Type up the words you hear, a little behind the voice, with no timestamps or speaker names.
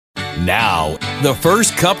Now, the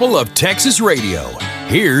first couple of Texas radio.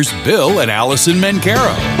 Here's Bill and Alison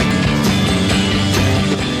Mencarow.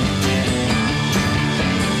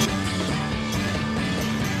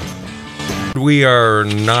 We are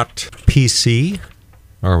not PC,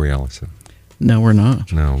 are we, Alison? No, we're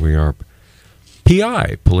not. No, we are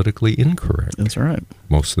PI, politically incorrect. That's right.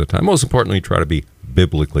 Most of the time. Most importantly, try to be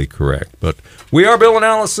biblically correct. But we are Bill and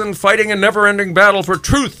Alison fighting a never-ending battle for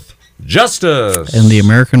truth, justice. And the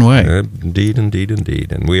American way. Indeed, indeed,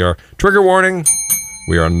 indeed. And we are, trigger warning,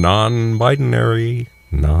 we are non-binary.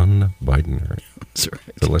 That's right.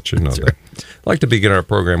 To let you know That's that. right. I'd like to begin our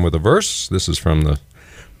program with a verse. This is from the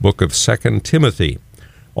book of 2 Timothy.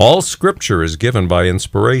 All Scripture is given by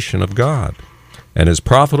inspiration of God, and is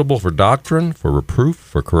profitable for doctrine, for reproof,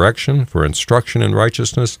 for correction, for instruction in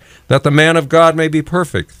righteousness, that the man of God may be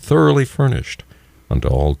perfect, thoroughly furnished unto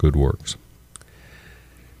all good works.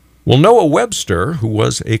 Well, Noah Webster, who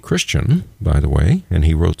was a Christian, by the way, and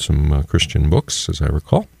he wrote some Christian books, as I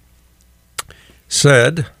recall,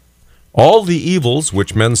 said, all the evils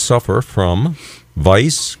which men suffer from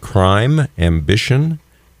vice, crime, ambition,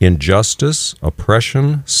 injustice,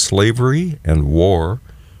 oppression, slavery, and war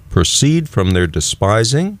proceed from their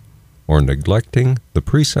despising or neglecting the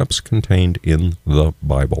precepts contained in the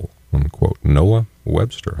Bible, unquote. Noah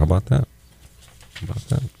Webster. How about that?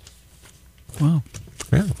 Wow.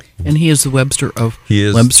 Yeah. And he is the Webster of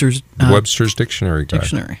Webster's Dictionary guy.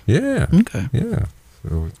 Dictionary. Yeah. Okay. Yeah.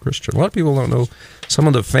 So Christian. A lot of people don't know some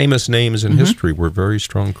of the famous names in history were very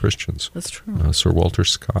strong Christians. That's true. Sir Walter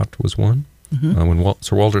Scott was one. When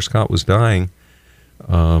Sir Walter Scott was dying,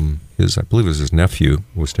 I believe it was his nephew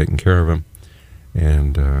was taking care of him,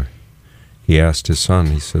 and he asked his son.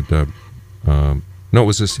 He said, "No, it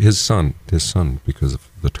was his son, because of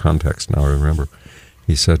the context. Now I remember."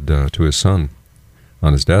 He said to his son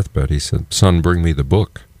on his deathbed, he said, "Son, bring me the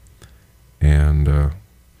book." And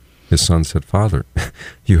his son said, "Father,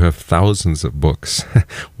 you have thousands of books.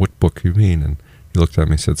 What book you mean?" And he looked at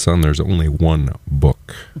me and said, "Son, there's only one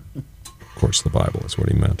book." Of course, the Bible is what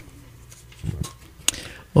he meant.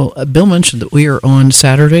 Well, Bill mentioned that we are on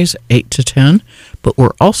Saturdays, 8 to 10, but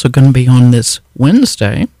we're also going to be on this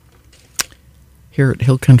Wednesday here at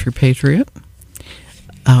Hill Country Patriot.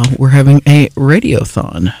 We're having a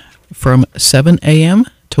radiothon from 7 a.m.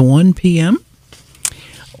 to 1 p.m.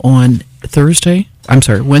 on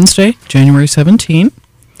Wednesday, January 17.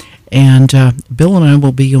 And Bill and I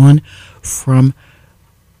will be on from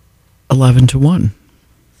 11 to 1.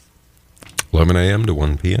 11 a.m. to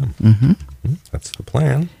 1 p.m. Mm-hmm. That's the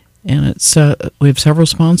plan. And it's we have several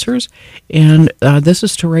sponsors, and this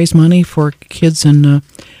is to raise money for kids in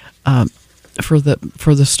for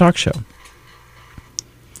the stock show.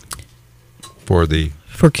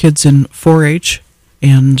 For kids in 4-H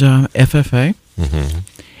and FFA. Mm-hmm.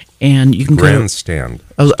 And you can grandstand.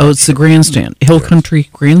 It's the grandstand, Hill Country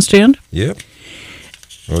Grandstand. Yep.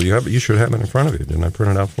 Well, you should have it in front of you. Didn't I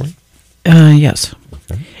print it out for you? Yes.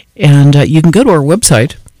 Okay. And you can go to our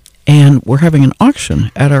website, and we're having an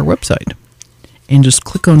auction at our website. And just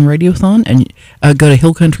click on Radiothon, and go to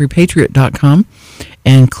hillcountrypatriot.com,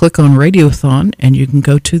 and click on Radiothon, and you can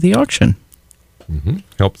go to the auction. Mm-hmm.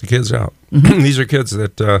 Help the kids out. Mm-hmm. These are kids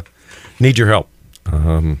that need your help.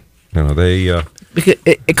 Because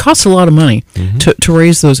it costs a lot of money to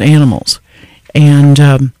raise those animals,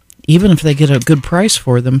 and even if they get a good price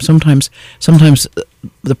for them, sometimes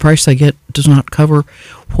the price they get does not cover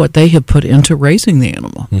what they have put into raising the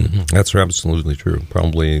animal. Mm-hmm. That's absolutely true.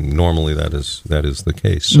 Probably normally that is the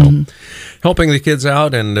case. So helping the kids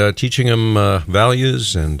out and teaching them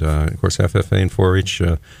values, and of course FFA and 4-H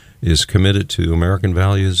is committed to American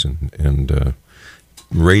values and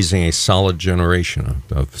raising a solid generation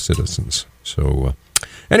of citizens. So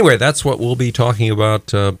anyway, that's what we'll be talking about,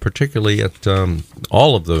 particularly at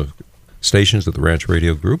all of the stations of the Ranch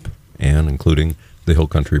Radio Group, and including the Hill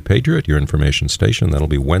Country Patriot, your information station. That'll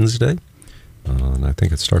be Wednesday. And I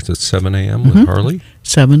think it starts at 7 a.m. with Harley.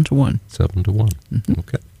 7 to 1. 7 to 1. Mm-hmm.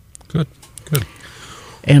 Okay. Good.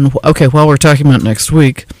 And, while we're talking about next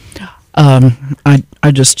week,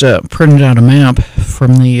 I just printed out a map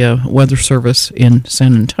from the Weather Service in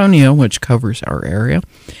San Antonio, which covers our area.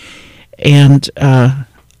 And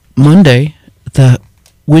Monday, the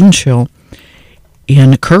wind chill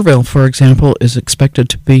in Kerrville, for example, is expected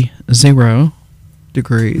to be 0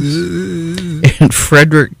 degrees. In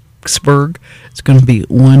Fredericksburg, it's going to be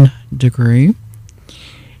 1 degree.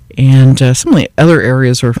 And some of the other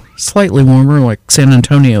areas are slightly warmer, like San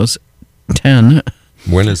Antonio's 10.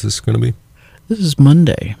 When is this going to be? This is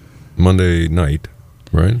Monday. Monday night,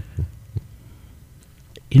 right?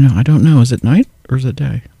 I don't know. Is it night or is it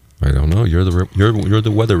day? I don't know. You're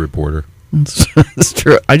the weather reporter. It's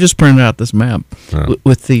true. I just printed out this map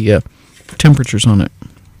with the temperatures on it.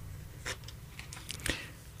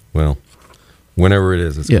 Well, whenever it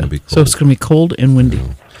is, it's going to be cold. So it's going to be cold and windy.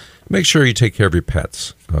 Make sure you take care of your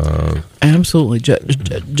pets. Absolutely.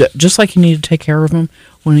 Just like you need to take care of them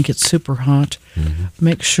when it gets super hot,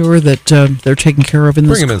 make sure that they're taken care of in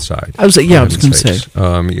this. Bring them inside. I was going to say.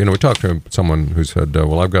 We talked to someone who said,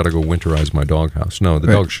 well, I've got to go winterize my doghouse. No, the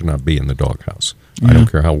dog should not be in the doghouse. I don't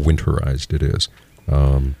care how winterized it is.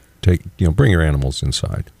 Bring your animals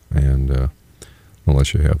inside, and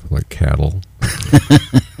unless you have like cattle.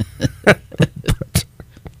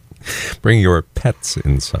 Bring your pets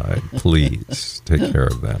inside, please. Take care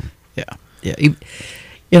of them. Yeah.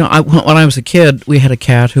 When I was a kid, we had a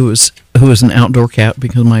cat who was an outdoor cat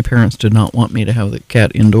because my parents did not want me to have the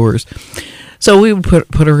cat indoors. So we would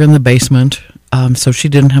put her in the basement, so she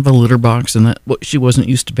didn't have a litter box, and that she wasn't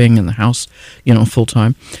used to being in the house, full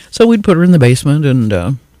time. So we'd put her in the basement,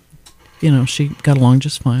 and she got along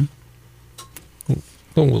just fine.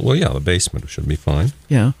 Well, yeah, the basement should be fine.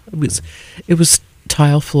 Yeah, it was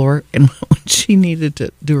tile floor, and when she needed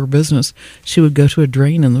to do her business, she would go to a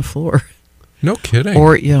drain in the floor. No kidding.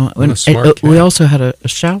 Or we also had a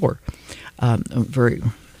shower, a very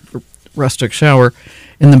rustic shower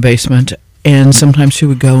in the basement, and sometimes she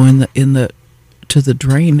would go to the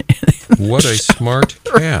drain. What a smart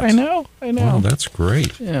cat! I know. Wow, that's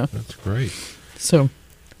great. Yeah, that's great. So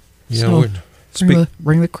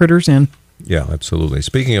bring the critters in. Yeah, absolutely.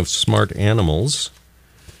 Speaking of smart animals,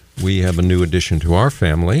 we have a new addition to our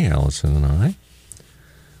family, Alison and I.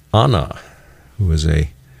 Anna, who is a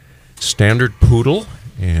standard poodle,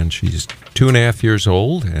 and she's 2.5 years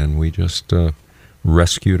old, and we just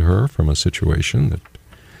rescued her from a situation that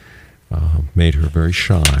made her very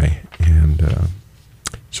shy. And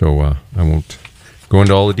so I won't go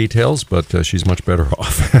into all the details, but she's much better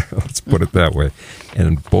off. Let's put it that way.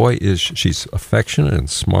 And boy, she's affectionate and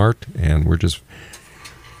smart, and we're just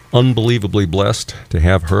unbelievably blessed to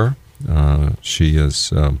have her. She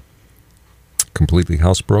is completely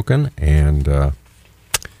housebroken, and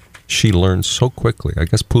she learns so quickly. I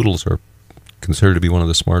guess poodles are considered to be one of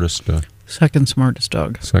the smartest. Second smartest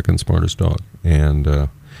dog. And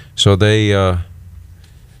so they.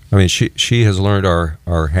 She has learned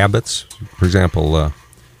our habits. For example,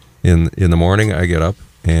 in the morning, I get up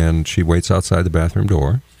and she waits outside the bathroom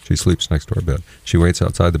door. She sleeps next to our bed. She waits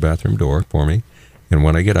outside the bathroom door for me, and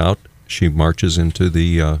when I get out, she marches into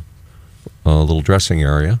the little dressing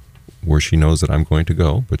area where she knows that I'm going to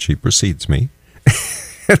go, but she precedes me.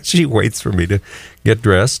 She waits for me to get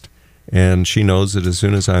dressed, and she knows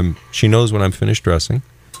that she knows when I'm finished dressing,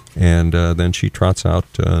 and then she trots out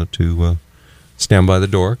to stand by the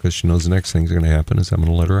door because she knows the next thing's going to happen is I'm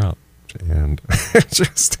going to let her out, and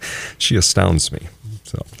she astounds me.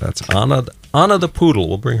 So that's Anna the poodle.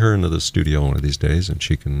 We'll bring her into the studio one of these days, and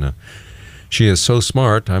she can. She is so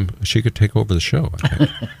smart. She could take over the show. I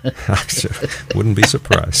think. Wouldn't be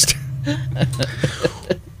surprised.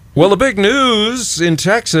 Well, the big news in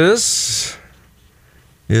Texas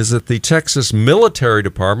is that the Texas Military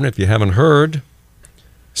Department, if you haven't heard,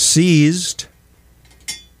 seized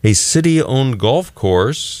a city-owned golf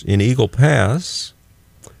course in Eagle Pass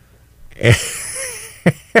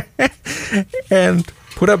and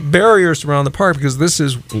put up barriers around the park because this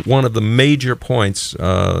is one of the major points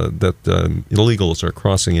that illegals are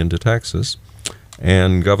crossing into Texas.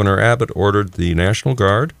 And Governor Abbott ordered the National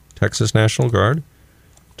Guard, Texas National Guard,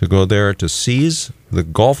 to go there to seize the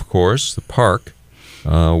golf course, the park,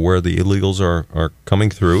 where the illegals are coming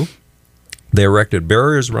through. They erected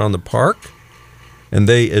barriers around the park, and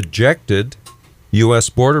they ejected U.S.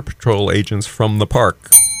 Border Patrol agents from the park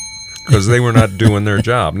because they were not doing their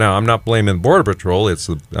job. Now, I'm not blaming Border Patrol.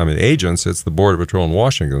 Agents. It's the Border Patrol in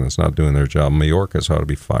Washington that's not doing their job. Mayorkas ought to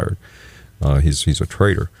be fired. He's a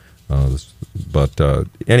traitor.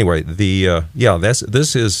 Anyway,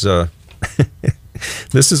 this is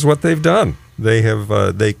this is what they've done.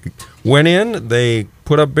 They went in, they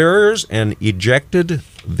put up barriers, and ejected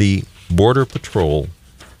the Border Patrol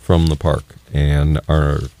from the park, and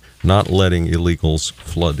are not letting illegals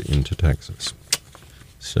flood into Texas.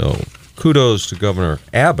 So kudos to Governor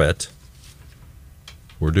Abbott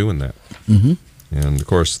for doing that. Mm-hmm. And, of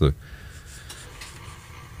course, the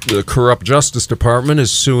corrupt Justice Department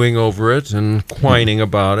is suing over it and whining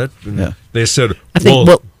about it. And yeah. They said,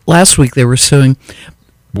 last week they were suing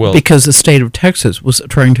because the state of Texas was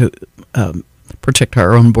trying to protect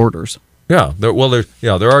our own borders. Yeah,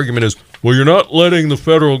 their argument is, well, you're not letting the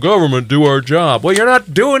federal government do our job. Well, you're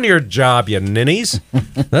not doing your job, you ninnies.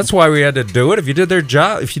 That's why we had to do it. If you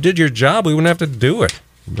did your job, we wouldn't have to do it.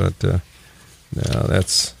 But no,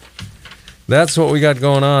 that's what we got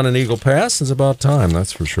going on in Eagle Pass. It's about time,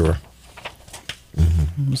 that's for sure.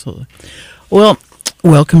 Mm-hmm. Absolutely. Well,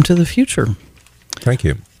 welcome to the future. Thank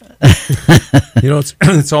you.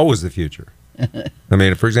 It's always the future. I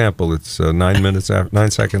mean, for example, it's 9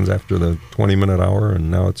 seconds after the 20-minute hour,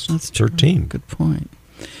 and now it's 13. Good point.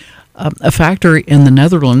 A factory in the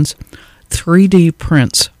Netherlands 3D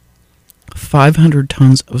prints 500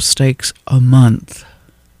 tons of steaks a month.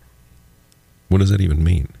 What does that even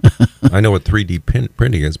mean? I know what 3D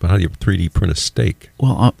printing is, but how do you 3D print a steak?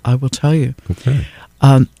 Well, I will tell you. Okay.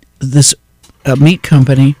 This meat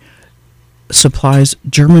company supplies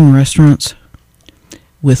German restaurants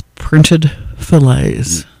with printed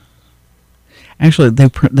fillets. Actually,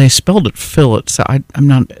 they spelled it fillet, so I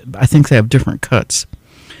think they have different cuts.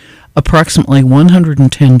 Approximately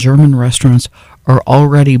 110 German restaurants are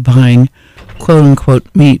already buying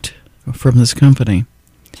quote-unquote meat from this company.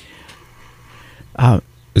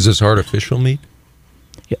 Is this artificial meat?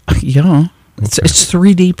 Yeah. It's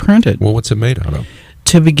 3D printed. Well, what's it made out of?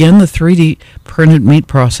 To begin the 3D printed meat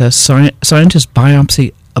process, scientists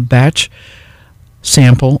biopsy a batch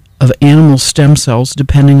sample of animal stem cells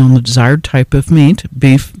depending on the desired type of meat,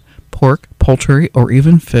 beef, pork, poultry, or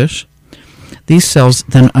even fish. These cells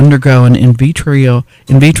then undergo an in vitro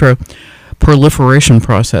proliferation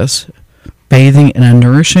process, bathing in a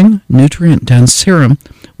nourishing, nutrient-dense serum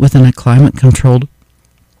within a climate-controlled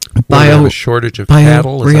They have a shortage of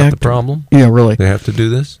cattle? Is that the problem? Yeah, really. They have to do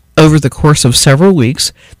this? Over the course of several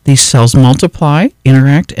weeks, these cells multiply,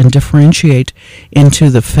 interact, and differentiate into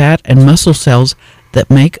the fat and muscle cells that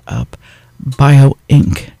make up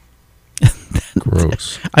bio-ink.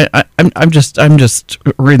 Gross. I'm just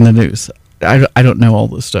reading the news. I don't know all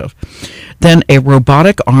this stuff. Then a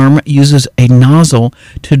robotic arm uses a nozzle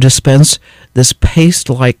to dispense this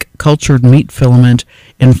paste-like cultured meat filament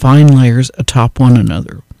in fine layers atop one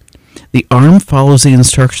another. The arm follows the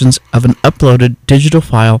instructions of an uploaded digital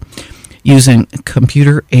file using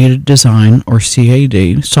computer-aided design, or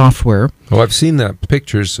CAD, software. Oh, I've seen that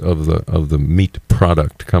pictures of the meat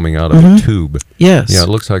product coming out of a tube. Yes. Yeah, it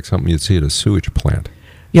looks like something you'd see at a sewage plant.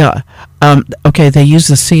 Yeah. Okay, they use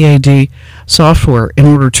the CAD software in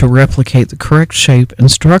order to replicate the correct shape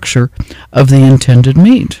and structure of the intended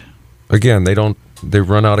meat. Again, they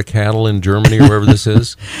run out of cattle in Germany or wherever this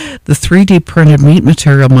is? The 3D printed meat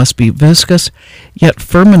material must be viscous, yet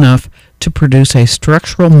firm enough to produce a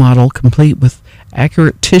structural model complete with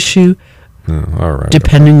accurate tissue, all right,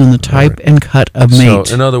 depending on the type and cut of meat.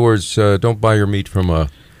 So, in other words, don't buy your meat from a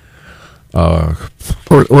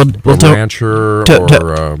rancher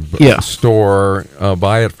or a store.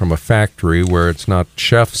 Buy it from a factory where it's not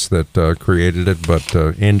chefs that created it, but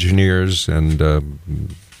engineers and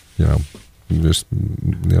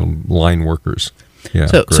line workers.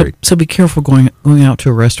 Yeah, great. So be careful going out to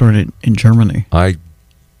a restaurant in Germany.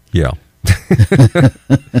 Yeah.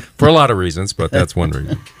 For a lot of reasons, but that's one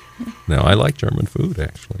reason. No, I like German food,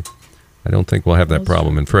 actually. I don't think we'll have that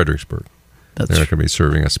problem in Fredericksburg. They're not going to be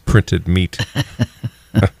serving us printed meat.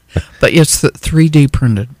 But it's 3D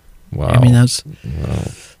printed. Wow. I mean, that's...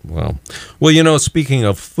 Wow. Well, speaking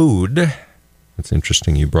of food, it's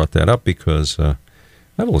interesting you brought that up because I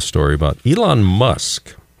have a little story about Elon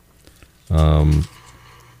Musk.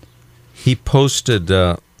 He posted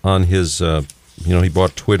on his... he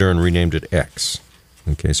bought Twitter and renamed it X.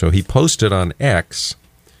 Okay, so he posted on X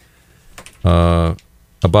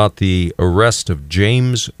about the arrest of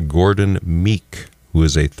James Gordon Meek, who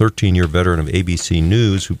is a 13-year veteran of ABC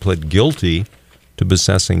News who pled guilty to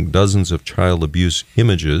possessing dozens of child abuse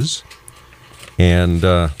images. And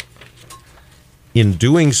in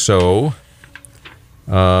doing so,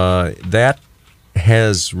 that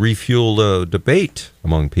has refueled a debate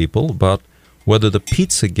among people about whether the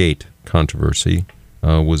Pizzagate controversy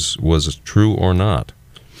was true or not.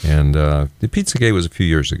 And the Pizzagate was a few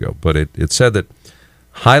years ago, but it said that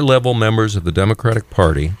high-level members of the Democratic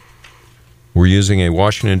Party were using a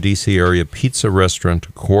Washington, D.C. area pizza restaurant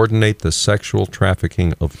to coordinate the sexual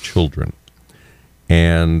trafficking of children.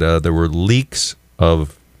 And there were leaks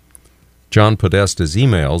of John Podesta's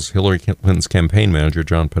emails, Hillary Clinton's campaign manager,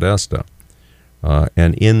 John Podesta.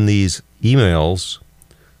 And in these emails,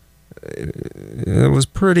 it was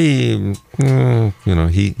pretty,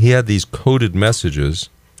 he had these coded messages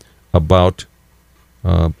about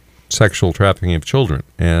sexual trafficking of children,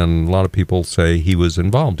 and a lot of people say he was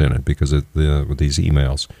involved in it because of these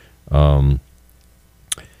emails.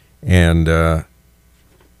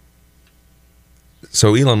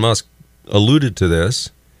 So Elon Musk alluded to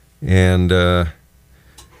this, and the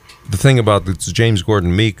thing about this James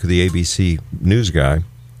Gordon Meek, the ABC News guy,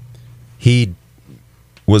 he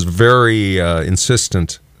was very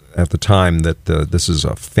insistent at the time that this is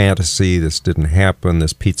a fantasy. This didn't happen.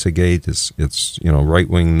 This Pizzagate it's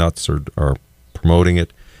right-wing nuts are promoting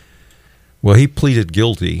it. Well, he pleaded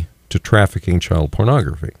guilty to trafficking child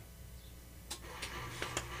pornography.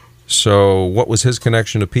 So, what was his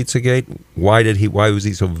connection to Pizzagate? Why was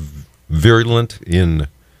he so virulent in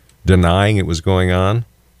denying it was going on?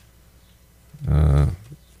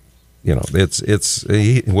 It's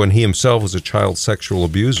when he himself was a child sexual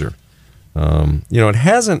abuser. It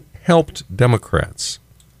hasn't helped Democrats.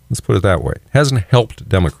 Let's put it that way. It hasn't helped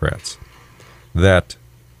Democrats that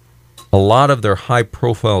a lot of their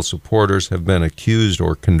high-profile supporters have been accused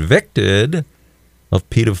or convicted of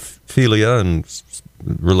pedophilia and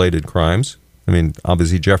related crimes. I mean,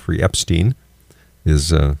 obviously Jeffrey Epstein is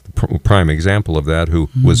the prime example of that, who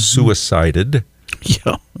was suicided.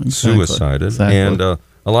 Yeah, exactly. Suicided. Exactly. And a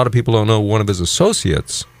lot of people don't know one of his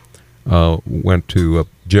associates went to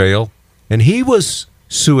jail, and he was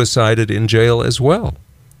suicided in jail as well.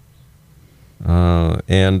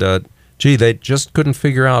 They just couldn't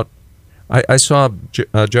figure out. I saw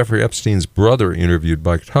Jeffrey Epstein's brother interviewed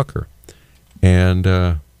by Tucker,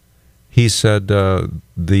 and he said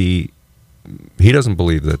he doesn't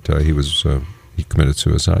believe that he committed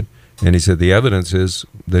suicide, and he said the evidence is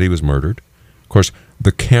that he was murdered. Of course,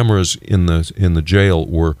 the cameras in the jail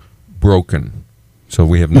were broken, so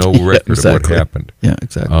we have no record of what happened. Yeah,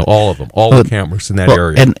 exactly. All of them, the cameras in that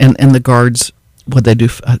area. And the guards, what they do,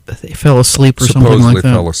 they fell asleep or something like that? Supposedly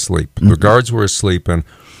fell asleep. The guards were asleep, and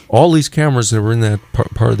all these cameras that were in that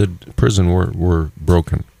part of the prison were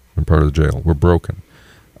broken, and part of the jail were broken.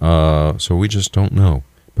 So we just don't know.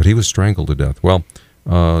 But he was strangled to death. Well,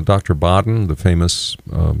 Dr. Baden, the famous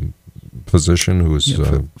physician who is...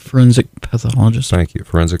 forensic pathologist. Thank you.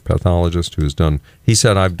 Forensic pathologist who has done... He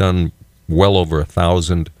said, I've done well over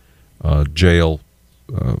 1,000 jail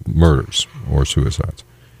murders or suicides.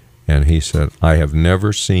 And he said, I have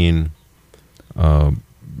never seen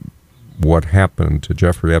what happened to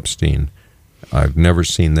Jeffrey Epstein. I've never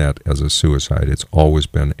seen that as a suicide. It's always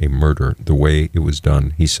been a murder. The way it was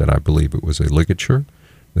done, he said, I believe it was a ligature,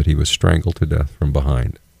 that he was strangled to death from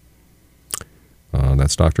behind.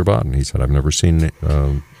 That's Dr. Baden. He said, I've never seen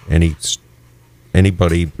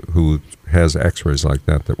anybody who has x-rays like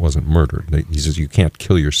that wasn't murdered. He says, you can't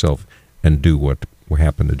kill yourself and do what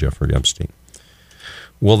happened to Jeffrey Epstein.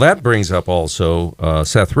 Well, that brings up also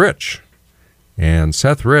Seth Rich. And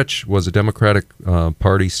Seth Rich was a Democratic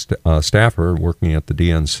Party staffer working at the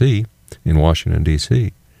DNC in Washington,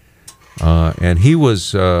 D.C. And he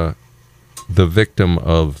was the victim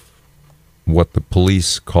of what the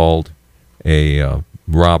police called a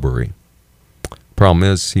robbery. Problem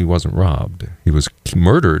is, he wasn't robbed. He was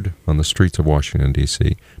murdered on the streets of Washington,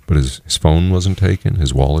 D.C., but his phone wasn't taken,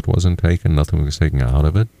 his wallet wasn't taken, nothing was taken out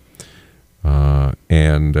of it.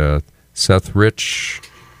 And Seth Rich...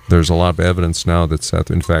 There's a lot of evidence now that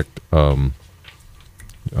Seth, in fact, Julian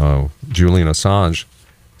Assange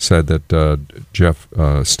said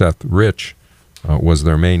that Seth Rich was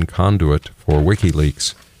their main conduit for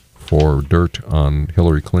WikiLeaks for dirt on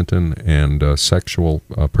Hillary Clinton and sexual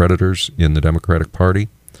predators in the Democratic Party.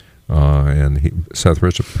 Seth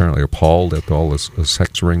Rich apparently appalled at all this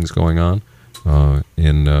sex rings going on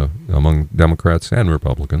among Democrats and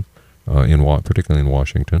Republicans, particularly in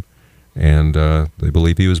Washington. And they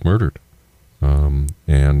believe he was murdered. When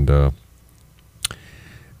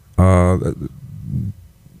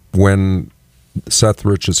Seth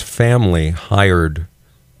Rich's family hired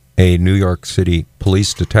a New York City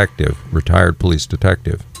police detective, retired police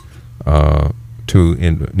detective, to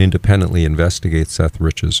independently investigate Seth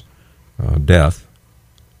Rich's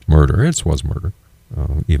murder. It was murder.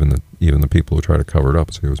 Even the people who try to cover it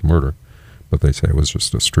up say it was murder, but they say it was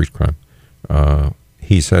just a street crime.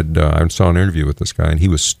 He said, I saw an interview with this guy, and he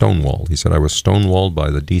was stonewalled. He said, I was stonewalled by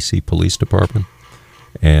the D.C. Police Department,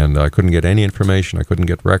 and I couldn't get any information. I couldn't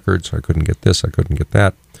get records. I couldn't get this. I couldn't get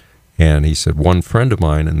that. And he said, one friend of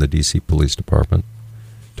mine in the D.C. Police Department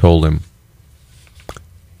told him,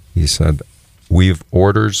 he said, we've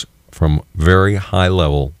orders from very high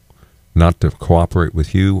level not to cooperate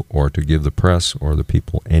with you or to give the press or the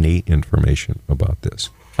people any information about this.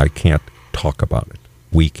 I can't talk about it.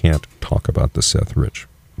 We can't talk about the Seth Rich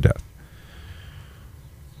death.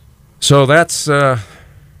 So that's a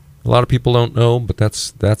lot of people don't know, but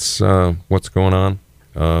that's what's going on.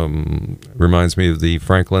 Reminds me of the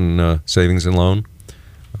Franklin Savings and Loan.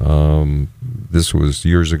 This was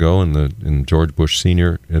years ago in George Bush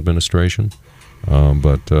Senior administration,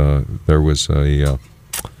 but there was a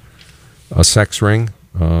sex ring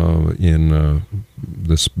in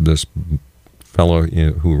this fellow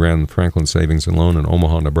who ran Franklin Savings and Loan in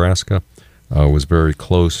Omaha, Nebraska, was very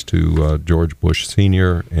close to George Bush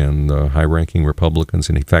Sr. and high-ranking Republicans.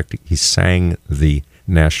 And in fact, he sang the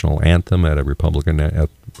national anthem at a Republican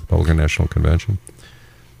National Convention.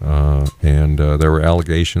 And there were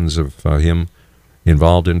allegations of him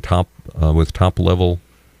involved in with top-level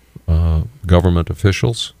government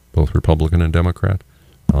officials, both Republican and Democrat,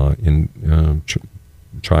 in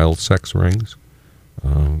child sex rings.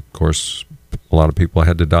 Of course, a lot of people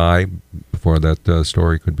had to die before that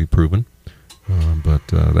story could be proven. But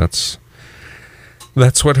that's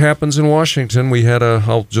what happens in Washington. We had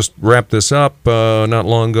I'll just wrap this up. Not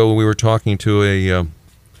long ago, we were talking to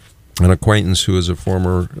an acquaintance who is a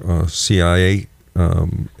former CIA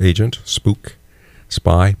agent,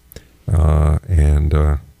 spy,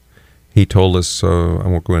 and he told us, I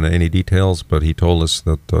won't go into any details, but he told us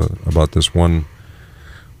that about this one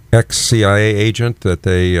ex-CIA agent that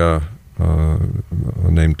they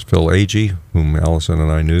named Phil Agee, whom Alison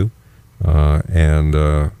and I knew,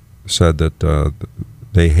 and said that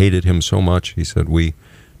they hated him so much. He said, we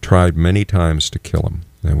tried many times to kill him,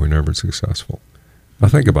 and we're never successful. Now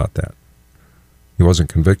think about that. He wasn't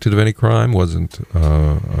convicted of any crime, wasn't.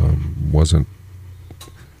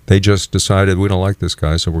 They just decided, we don't like this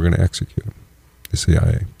guy, so we're going to execute him, the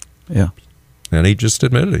CIA. Yeah. And he just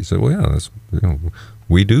admitted it. He said, well, yeah,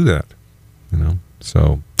 we do that.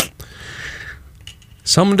 So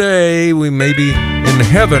someday we may be in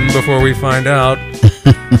heaven before we find out.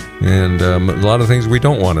 And a lot of things we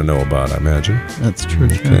don't want to know about, I imagine. That's true.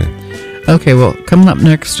 Okay, well, coming up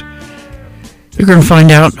next, you're going to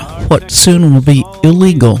find out what soon will be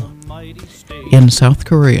illegal in South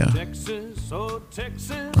Korea.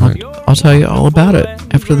 I'll tell you all about it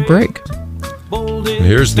after the break.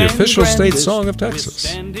 Here's the official state song of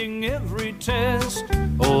Texas.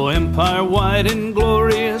 Oh, empire wide and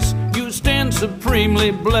glorious, you stand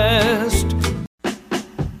supremely blessed.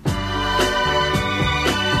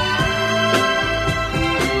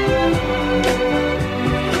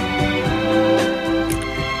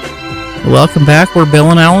 Welcome back. We're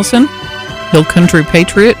Bill and Allison, Hill Country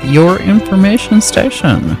Patriot, your information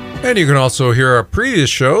station. And you can also hear our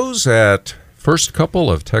previous shows at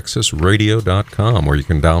firstcoupleoftexasradio.com, where you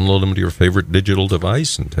can download them to your favorite digital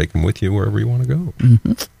device and take them with you wherever you want to go.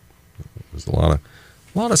 Mm-hmm. There's a lot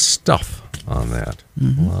of stuff on that.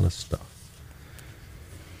 Mm-hmm. A lot of stuff.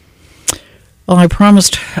 Well, I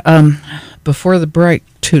promised before the break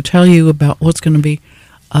to tell you about what's going to be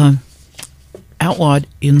outlawed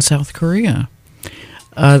in South Korea.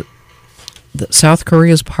 South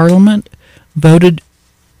Korea's parliament voted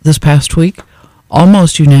this past week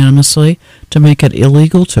almost unanimously to make it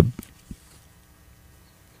illegal to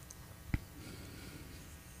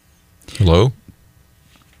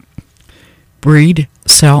breed,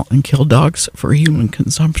 sell, and kill dogs for human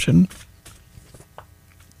consumption.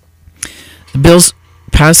 The bill's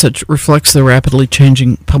passage reflects the rapidly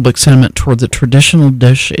changing public sentiment toward the traditional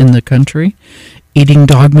dish in the country. Eating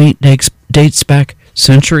dog meat dates back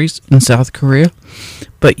centuries in South Korea,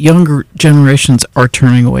 but younger generations are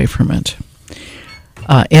turning away from it.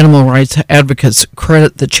 Animal rights advocates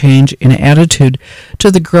credit the change in attitude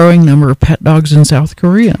to the growing number of pet dogs in South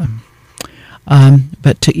Korea.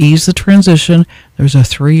 But to ease the transition, there's a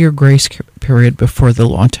 3-year grace period before the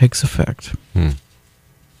law takes effect. I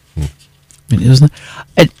mean, isn't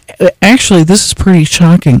it? Actually, this is pretty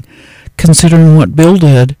shocking, considering what Bill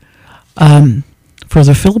did for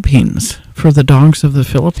the Philippines, for the dogs of the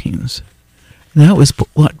Philippines. And that was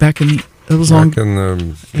what back in the in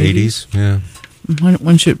the 80s. Yeah. Why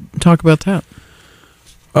don't you talk about that?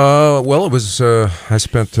 Well, it was. I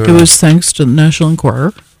spent. It was thanks to the National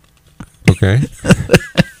Enquirer. Okay.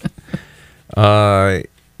 I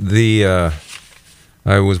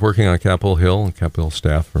was working on Capitol Hill and Capitol Hill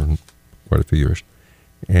staff for quite a few years,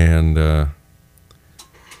 and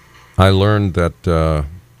I learned that.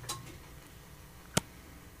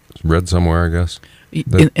 Read somewhere, I guess.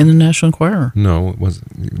 In the National Enquirer? No, it was.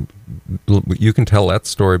 You can tell that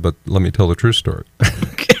story, but let me tell the true story.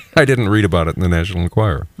 Okay. I didn't read about it in the National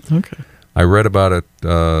Enquirer. Okay. I read about it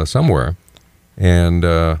somewhere, and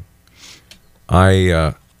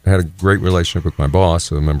I had a great relationship with my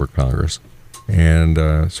boss, a member of Congress, and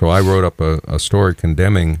so I wrote up a story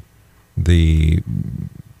condemning the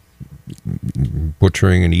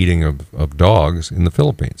butchering and eating of dogs in the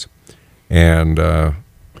Philippines, and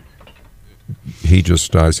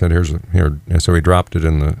I said, here. And so he dropped it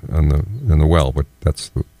in the well. But that's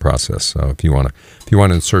the process. If you want to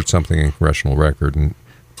insert something in congressional record, and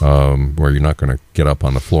where you're not going to get up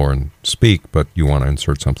on the floor and speak, but you want to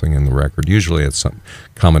insert something in the record. Usually, it's some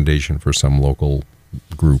commendation for some local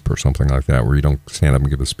group or something like that, where you don't stand up and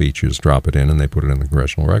give a speech, you just drop it in and they put it in the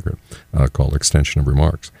congressional record, called extension of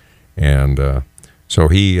remarks. And so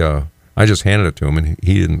I just handed it to him, and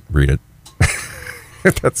he didn't read it.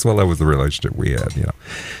 That was the relationship we had,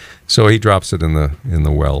 So he drops it in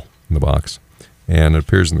the box, and it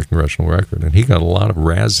appears in the congressional record. And he got a lot of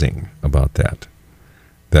razzing about that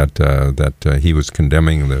he was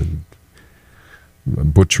condemning the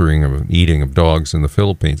butchering and eating of dogs in the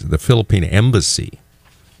Philippines. The Philippine embassy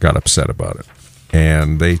got upset about it,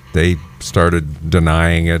 and they started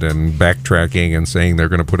denying it and backtracking and saying they're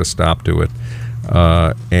going to put a stop to it.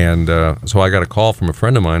 So I got a call from a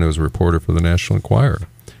friend of mine who was a reporter for the National Enquirer,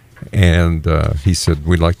 and he said,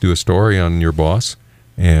 we'd like to do a story on your boss,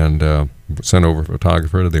 and send over a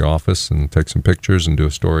photographer to the office and take some pictures and do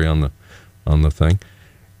a story on the thing.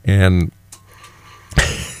 And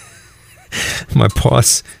my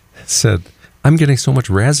boss said, I'm getting so much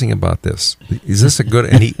razzing about this. Is this a good...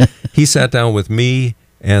 And he sat down with me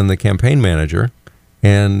and the campaign manager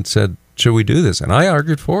and said, should we do this? And I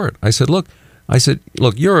argued for it. I said, look,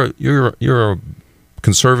 you're a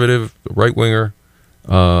conservative, right-winger.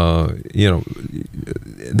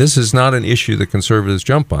 This is not an issue that conservatives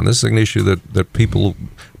jump on. This is an issue that people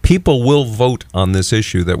will vote on this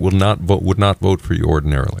issue that would not vote for you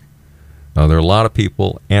ordinarily. There are a lot of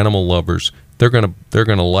people, animal lovers. They're gonna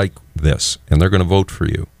like this, and they're gonna vote for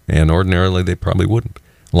you. And ordinarily, they probably wouldn't.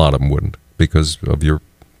 A lot of them wouldn't, because of your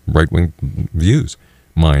right-wing views.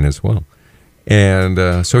 Mine as well.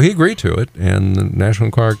 And so he agreed to it, and the National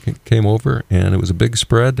Enquirer came over, and it was a big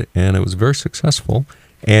spread, and it was very successful.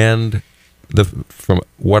 And from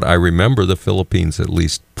what I remember, the Philippines at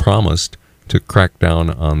least promised to crack down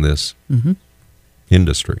on this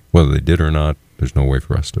industry. Whether they did or not, there's no way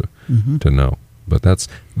for us to know. But that's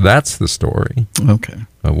the story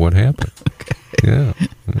of what happened. Yeah.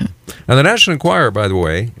 And the National Enquirer, by the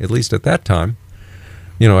way, at least at that time,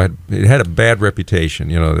 it had a bad reputation,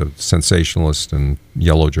 the sensationalist and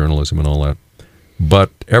yellow journalism and all that.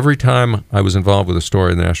 But every time I was involved with a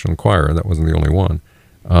story in the National Enquirer, that wasn't the only one,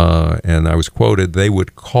 and I was quoted, they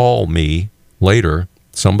would call me later,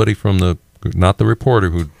 somebody from not the reporter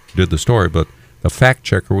who did the story, but the fact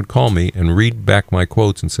checker would call me and read back my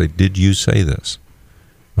quotes and say, did you say this?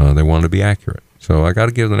 They wanted to be accurate. So I got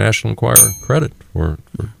to give the National Enquirer credit for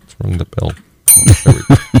throwing the bell.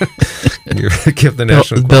 Give the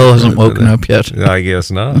National the bell hasn't woken up yet. I guess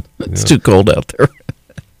not. It's too cold out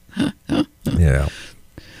there. Yeah.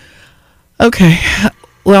 Okay.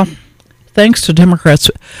 Well, thanks to Democrats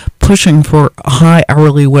pushing for high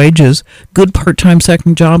hourly wages, good part-time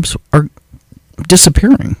second jobs are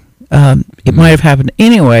disappearing. It might have happened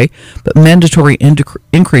anyway, but mandatory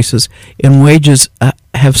increases in wages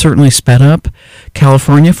have certainly sped up.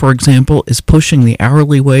 California, for example, is pushing the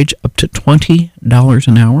hourly wage up to $20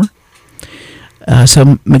 an hour.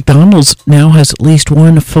 So McDonald's now has at least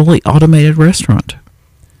one fully automated restaurant.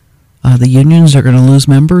 The unions are going to lose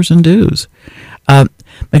members and dues.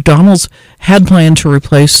 McDonald's had planned to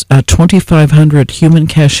replace 2,500 human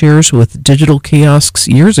cashiers with digital kiosks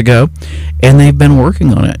years ago, and they've been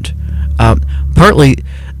working on it. Partly,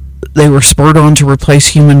 they were spurred on to replace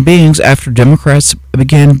human beings after Democrats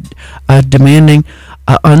began demanding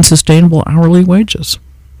unsustainable hourly wages.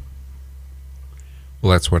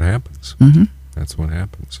 Well, that's what happens. That's what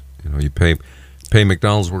happens. You pay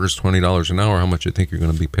McDonald's workers $20 an hour. How much do you think you're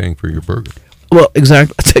going to be paying for your burger? Well,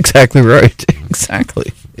 exactly. That's exactly right.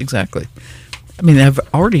 Exactly. I mean, they've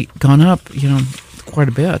already gone up, quite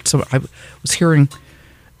a bit. So I was hearing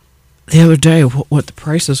the other day what the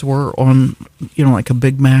prices were on, like a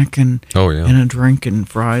Big Mac and a drink and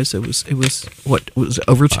fries. It was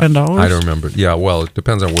over $10. I don't remember. Yeah, well, it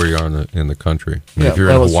depends on where you are in the country. I mean, if you're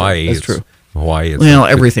in Hawaii, that's true. Hawaii.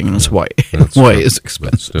 Everything in Hawaii. Hawaii is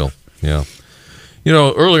expensive. But still, yeah.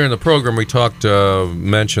 Earlier in the program we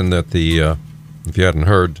mentioned that if you hadn't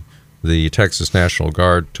heard, the Texas National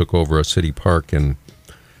Guard took over a city park in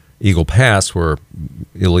Eagle Pass where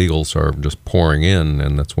illegals are just pouring in,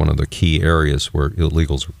 and that's one of the key areas where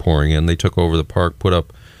illegals are pouring in. They took over the park, put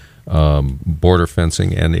up border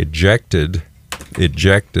fencing, and ejected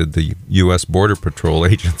the U.S. Border Patrol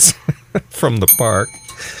agents from the park.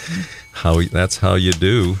 That's how you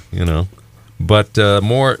do, But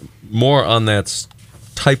more on that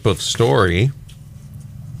type of story.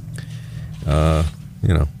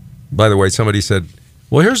 By the way, somebody said,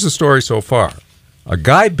 well, here's the story so far. A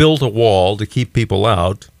guy built a wall to keep people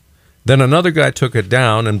out. Then another guy took it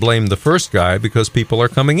down and blamed the first guy because people are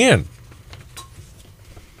coming in.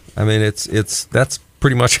 I mean, that's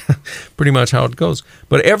pretty much how it goes.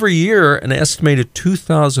 But every year, an estimated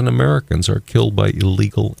 2,000 Americans are killed by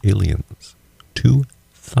illegal aliens.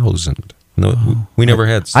 2,000. No, we never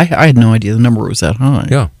had. I had no idea the number was that high.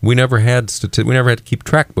 Yeah, we never had to keep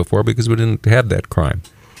track before because we didn't have that crime.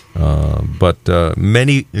 But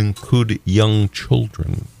many include young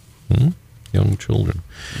children. Young children.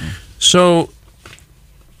 So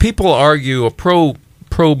people argue, pro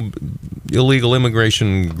illegal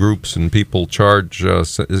immigration groups and people charge,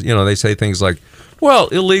 they say things like, well,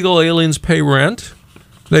 illegal aliens pay rent,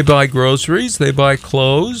 they buy groceries, they buy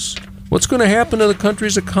clothes. What's going to happen to the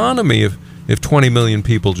country's economy if 20 million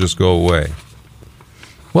people just go away?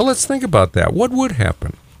 Well, let's think about that. What would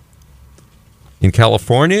happen? In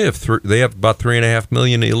California, if they have about 3.5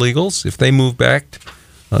 million illegals, if they move back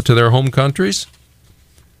to their home countries,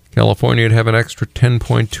 California would have an extra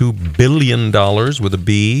 $10.2 billion with a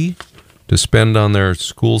B to spend on their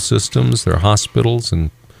school systems, their hospitals,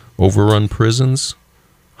 and overrun prisons.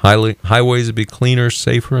 Highways would be cleaner,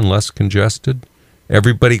 safer, and less congested.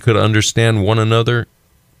 Everybody could understand one another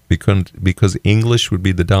because English would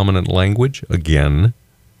be the dominant language again.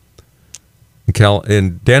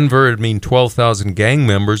 In Denver, it'd mean 12,000 gang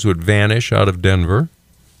members would vanish out of Denver.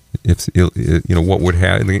 What would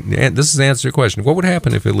happen? This is the answer to your question. What would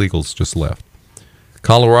happen if illegals just left?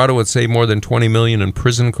 Colorado would save more than $20 million in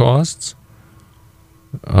prison costs.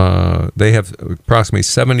 They have approximately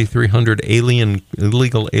 7,300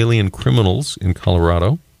 illegal alien criminals in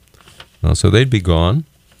Colorado, so they'd be gone.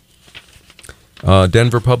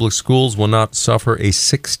 Denver public schools will not suffer a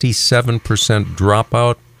 67%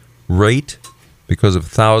 dropout rate because of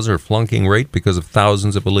flunking rate because of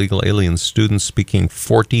thousands of illegal alien students speaking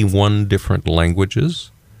 41 different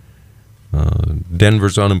languages.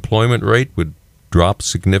 Denver's unemployment rate would drop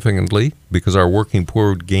significantly because our working poor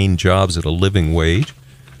would gain jobs at a living wage.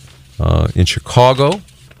 In Chicago,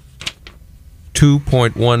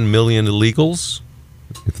 2.1 million illegals.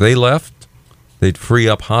 If they left, they'd free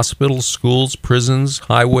up hospitals, schools, prisons,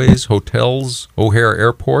 highways, hotels, O'Hare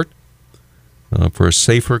Airport for a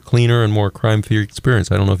safer, cleaner, and more crime-free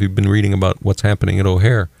experience. I don't know if you've been reading about what's happening at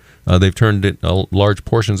O'Hare. They've turned large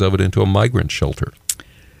portions of it into a migrant shelter.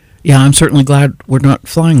 Yeah, I'm certainly glad we're not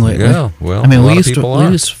flying lately. Yeah, well, we used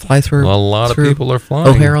to fly through. A lot of people are flying.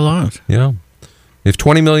 O'Hare a lot. Yeah. If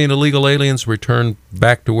 20 million illegal aliens returned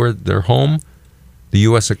back to where their home, the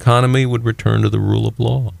U.S. economy would return to the rule of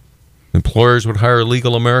law. Employers would hire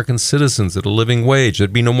legal American citizens at a living wage.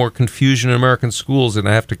 There'd be no more confusion in American schools, and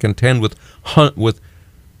I have to contend with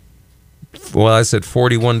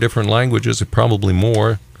 41 different languages, probably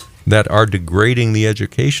more, that are degrading the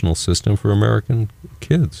educational system for American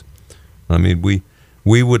kids. I mean, we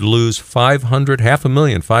would lose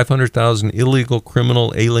 500,000 illegal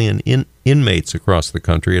criminal alien inmates across the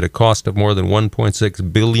country at a cost of more than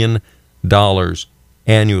 $1.6 billion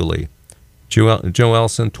annually. Joe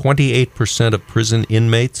Alison, 28% of prison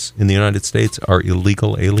inmates in the United States are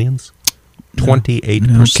illegal aliens. 28%.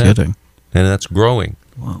 No kidding. And that's growing.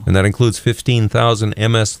 Wow. And that includes 15,000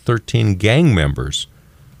 MS-13 gang members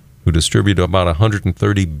who distribute about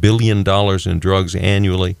 $130 billion in drugs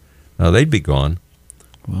annually. They'd be gone.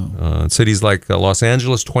 Wow. In cities like Los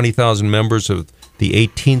Angeles, 20,000 members of the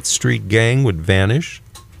 18th Street Gang would vanish.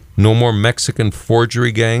 No more Mexican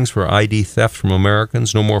forgery gangs for ID theft from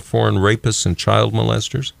Americans. No more foreign rapists and child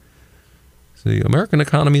molesters. The American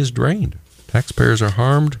economy is drained. Taxpayers are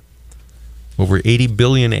harmed. Over $80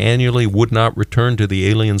 billion annually would not return to the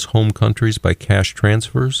aliens' home countries by cash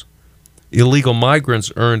transfers. Illegal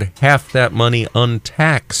migrants earned half that money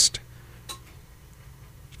untaxed.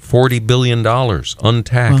 $40 billion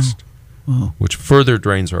untaxed, Wow. which further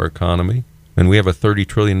drains our economy, and we have a $30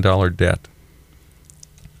 trillion debt.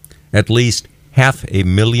 At least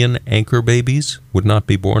 500,000 anchor babies would not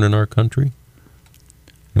be born in our country.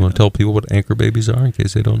 You want to tell people what anchor babies are in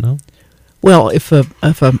case they don't know? Well, if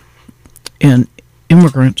an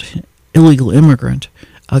illegal immigrant,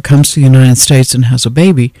 comes to the United States and has a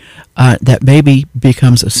baby, that baby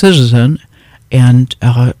becomes a citizen, and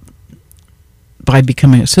by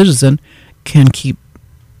becoming a citizen, can keep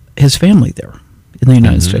his family there in the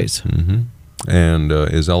United States. Mm-hmm. And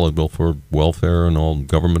is eligible for welfare and all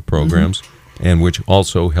government programs, and which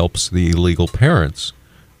also helps the illegal parents.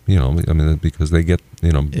 Because they get,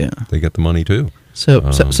 they get the money too. So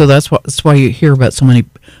that's why you hear about so many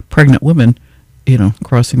pregnant women,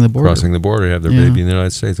 crossing the border. Crossing the border to have their baby in the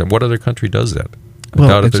United States. And what other country does that? I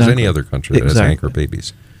doubt if there's any other country that has anchor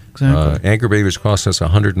babies. Exactly. Anchor babies cost us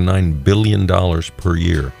 $109 billion per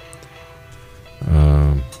year.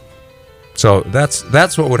 So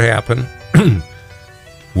that's what would happen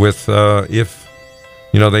with if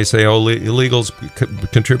they say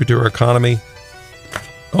illegals contribute to our economy.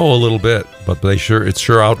 Oh, a little bit, but it's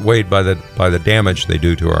sure outweighed by the damage they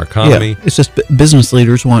do to our economy. Yeah, it's just business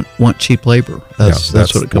leaders want cheap labor. That's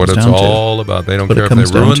what it comes down to. What it's all about. They don't care if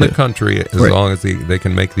they ruin the country as long as they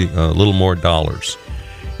can make a little more dollars.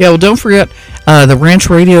 Yeah, well, don't forget, the Ranch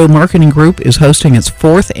Radio Marketing Group is hosting its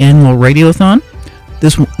 4th annual Radiothon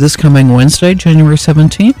this coming Wednesday, January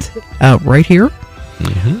 17th, right here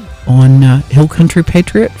on Hill Country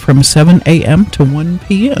Patriot from 7 a.m. to 1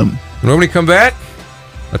 p.m. When we come back,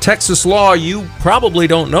 a Texas law you probably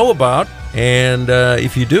don't know about, and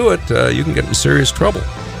if you do it, you can get in serious trouble.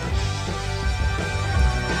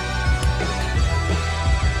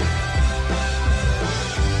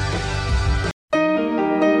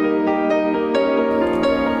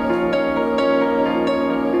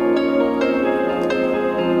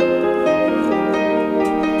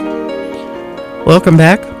 Welcome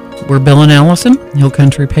back. We're Bill and Alison, Hill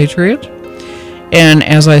Country Patriot. And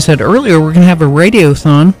as I said earlier, we're going to have a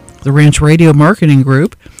radiothon. The Ranch Radio Marketing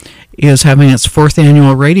Group is having its 4th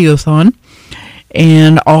annual radiothon.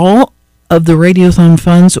 And all of the radiothon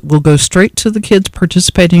funds will go straight to the kids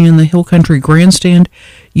participating in the Hill Country Grandstand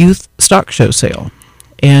Youth Stock Show Sale.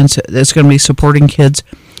 And it's going to be supporting kids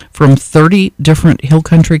from 30 different Hill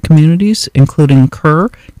Country communities, including Kerr,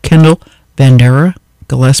 Kendall, Bandera,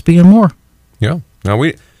 Gillespie, and more. Yeah. Now,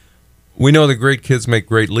 we know that great kids make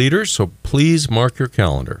great leaders, so please mark your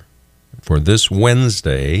calendar for this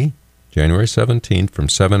Wednesday, January 17th, from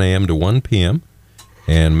 7 a.m. to 1 p.m.,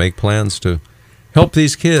 and make plans to help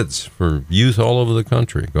these kids for youth all over the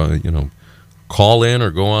country. Call in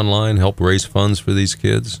or go online, help raise funds for these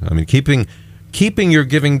kids. I mean, keeping your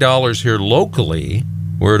giving dollars here locally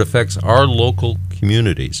where it affects our local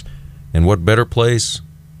communities. And what better place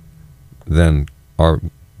than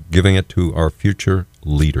giving it to our future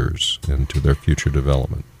leaders and to their future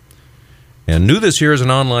development. And new this year is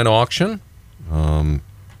an online auction.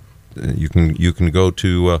 You can go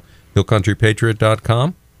to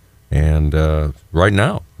hillcountrypatriot.com and right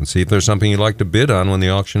now and see if there's something you'd like to bid on when the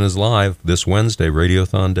auction is live this Wednesday,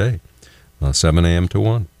 Radiothon Day, 7 a.m. to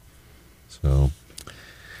 1. So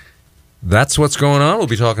that's what's going on. We'll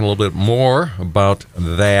be talking a little bit more about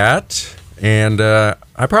that. And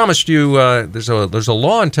I promised you there's a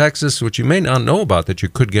law in Texas which you may not know about that you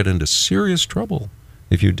could get into serious trouble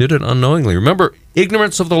if you did it unknowingly. Remember,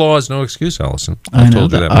 ignorance of the law is no excuse, Alison. I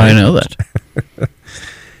told you that. I know that.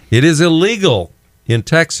 It is illegal in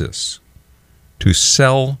Texas to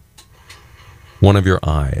sell one of your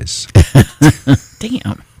eyes.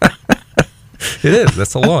 Damn. It is.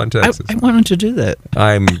 That's the law in Texas. I wanted to do that.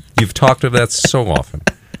 You've talked of that so often.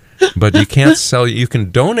 But you can't sell. You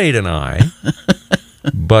can donate an eye,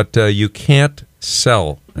 but you can't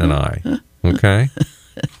sell an eye. Okay,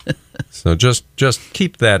 so just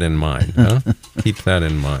keep that in mind. Huh? Keep that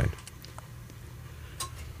in mind.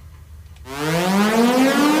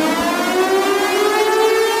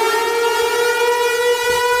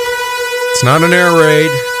 It's not an air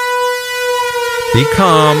raid. Be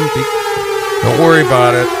calm. Don't worry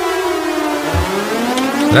about it.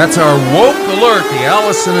 That's our woke alert, the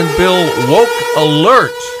Alison and Bill woke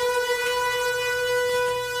alert.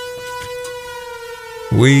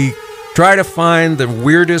 We try to find the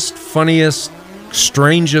weirdest, funniest,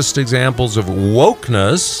 strangest examples of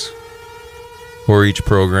wokeness for each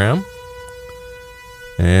program.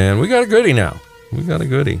 And we got a goodie now. We got a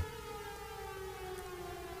goodie.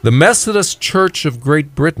 The Methodist Church of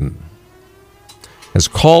Great Britain has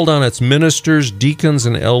called on its ministers, deacons,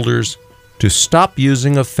 and elders to stop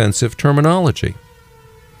using offensive terminology.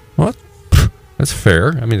 What? That's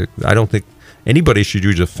fair. I mean, I don't think anybody should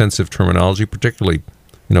use offensive terminology, particularly,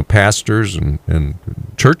 pastors and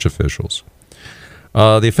church officials.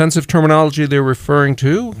 The offensive terminology they're referring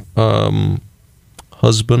to,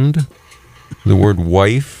 husband, the word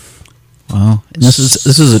wife. Wow. And this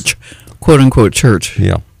is a quote-unquote church.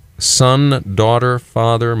 Yeah. Son, daughter,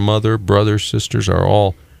 father, mother, brother, sisters are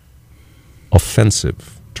all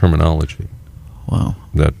offensive terminology. Wow.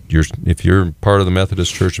 That if you're part of the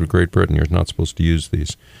Methodist Church of Great Britain, you're not supposed to use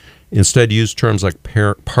these. Instead, use terms like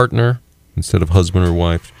partner instead of husband or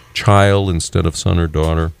wife, child instead of son or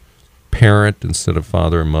daughter, parent instead of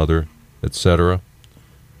father or mother, etc.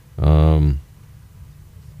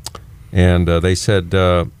 And they said,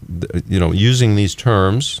 using these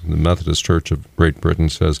terms, the Methodist Church of Great Britain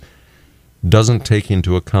says, doesn't take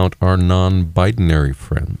into account our non-binary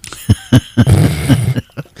friends.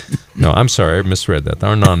 No, I'm sorry, I misread that.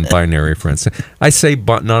 Our non-binary friends. I say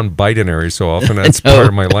non-binary so often, that's part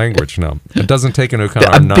of my language now. It doesn't take into account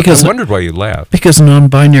our I wondered why you laughed. Because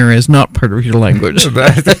non-binary is not part of your language.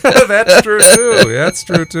 That's true, too. That's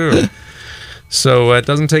true, too. So it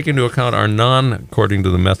doesn't take into account according to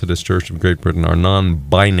the Methodist Church of Great Britain, our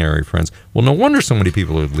non-binary friends. Well, no wonder so many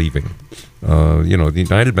people are leaving. The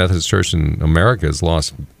United Methodist Church in America has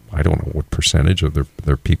lost, I don't know what percentage of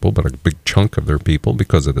their people, but a big chunk of their people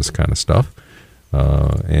because of this kind of stuff.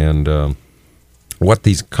 What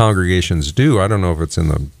these congregations do, I don't know if it's in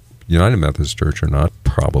the United Methodist Church or not,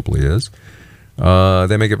 probably is.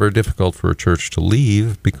 They make it very difficult for a church to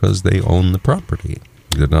leave because they own the property.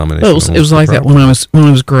 The denomination. It was like that when I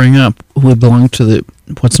was growing up. We belonged to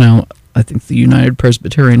what's now, I think, the United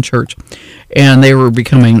Presbyterian Church, and they were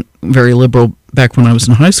becoming very liberal back when I was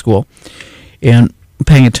in high school, and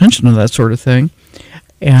paying attention to that sort of thing.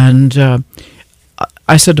 And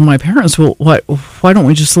I said to my parents, "Well, why don't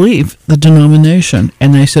we just leave the denomination?"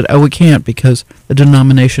 And they said, "Oh, we can't because the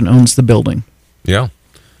denomination owns the building." Yeah.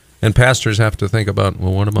 And pastors have to think about,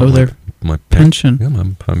 well, what about my pension? Yeah, my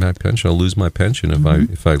pension. I'll lose my pension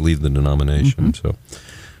if I leave the denomination. So,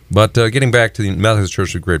 but getting back to the Methodist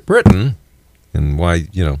Church of Great Britain and why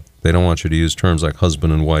they don't want you to use terms like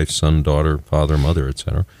husband and wife, son, daughter, father, mother,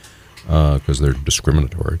 etc., because they're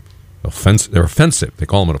discriminatory, they're offensive. They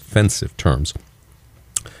call them offensive terms.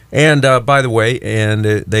 And by the way,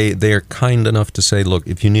 they are kind enough to say, look,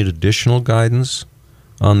 if you need additional guidance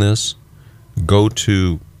on this, go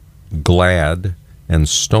to GLAD and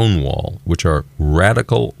Stonewall, which are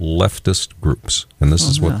radical leftist groups. And this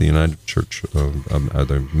is what the United Church,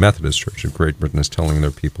 the Methodist Church of Great Britain is telling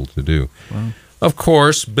their people to do. Wow. Of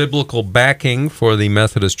course, biblical backing for the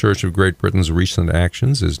Methodist Church of Great Britain's recent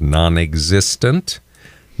actions is non-existent.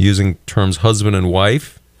 Using terms husband and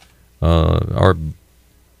wife but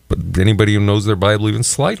anybody who knows their Bible even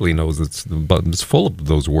slightly knows it's full of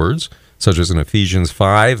those words, such as in Ephesians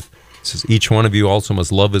 5, it says, each one of you also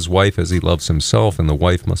must love his wife as he loves himself, and the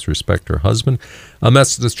wife must respect her husband.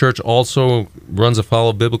 Methodist Church also runs afoul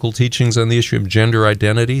of biblical teachings on the issue of gender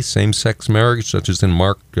identity, same-sex marriage, such as in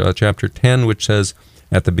Mark chapter 10, which says,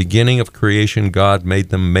 at the beginning of creation, God made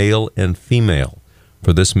them male and female.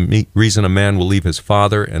 For this reason, a man will leave his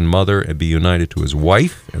father and mother and be united to his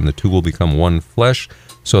wife, and the two will become one flesh,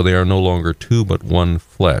 so they are no longer two but one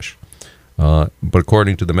flesh. But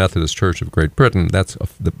according to the Methodist Church of Great Britain,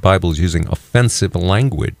 the Bible is using offensive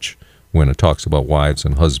language when it talks about wives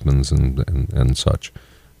and husbands and such,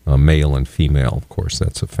 male and female. Of course,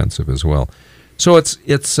 that's offensive as well. So it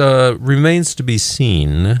remains to be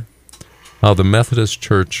seen how the Methodist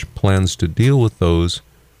Church plans to deal with those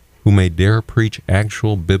who may dare preach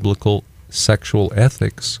actual biblical sexual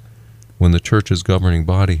ethics when the church's governing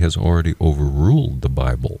body has already overruled the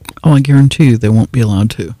Bible. Oh, I guarantee you they won't be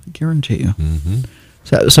allowed to. I guarantee you. Mm-hmm.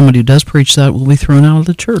 So somebody who does preach that will be thrown out of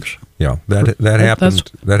the church. Yeah, that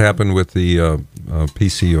happened. That happened with the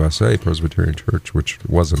PCUSA, Presbyterian Church, which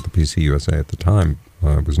wasn't the PCUSA at the time.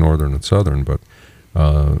 It was Northern and Southern, but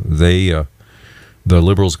the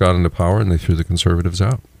liberals got into power and they threw the conservatives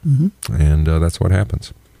out, and that's what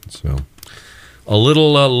happens. So, a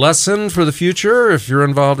little lesson for the future if you're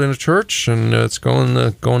involved in a church and it's going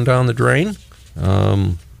down the drain.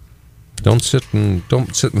 Don't sit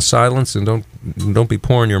in silence and don't be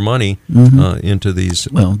pouring your money into these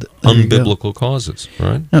unbiblical causes.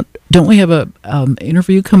 Right? Now, don't we have a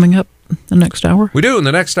interview coming up the next hour? We do. In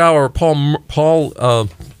the next hour, Paul Vaughn.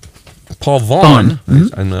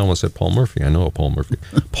 Mm-hmm. I almost said Paul Murphy. I know a Paul Murphy.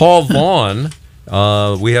 Paul Vaughn.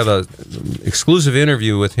 We have an exclusive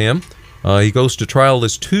interview with him. He goes to trial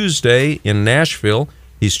this Tuesday in Nashville.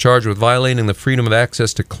 He's charged with violating the Freedom of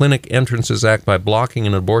Access to Clinic Entrances Act by blocking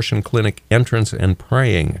an abortion clinic entrance and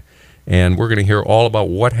praying. And we're going to hear all about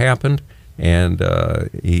what happened. And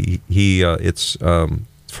it's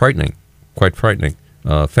frightening, quite frightening.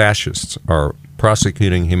 Fascists are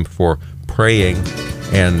prosecuting him for praying,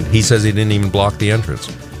 and he says he didn't even block the entrance.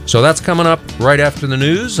 So that's coming up right after the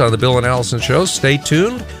news on the Bill and Alison Show. Stay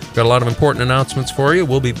tuned. Got a lot of important announcements for you.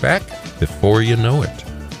 We'll be back before you know it.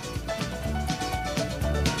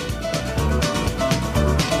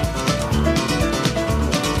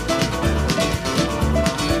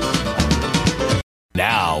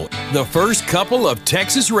 Now, the first couple of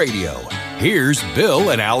Texas Radio. Here's Bill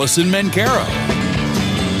and Alison Mencarow.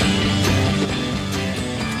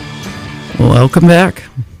 Welcome back.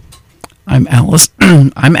 I'm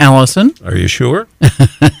Alison. Are you sure?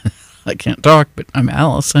 I can't talk, but I'm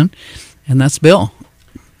Alison, and that's Bill.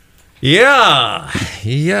 Yeah.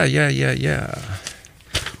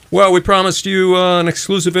 Well, we promised you an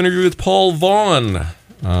exclusive interview with Paul Vaughn.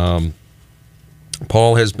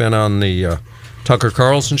 Paul has been on the Tucker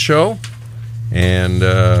Carlson show, and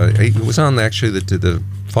he was on the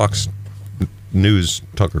Fox News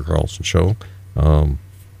Tucker Carlson show a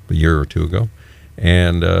year or two ago.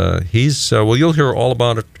 And he's, well, you'll hear all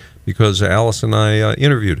about it because Alison and I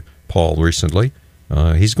interviewed Paul recently.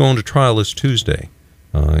 He's going to trial this Tuesday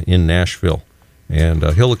in Nashville. And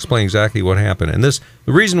he'll explain exactly what happened. And the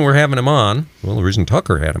reason we're having him on, well, the reason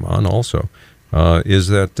Tucker had him on also, is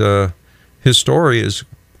that his story is,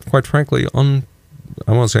 quite frankly, I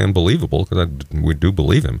won't say unbelievable, because we do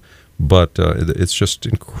believe him, but it's just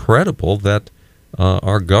incredible that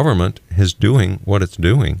our government is doing what it's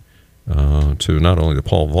doing to not only to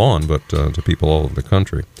Paul Vaughn, but to people all over the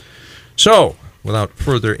country. So, without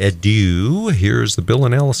further ado, here's the Bill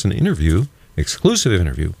and Alison interview, exclusive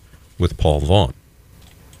interview with Paul Vaughn.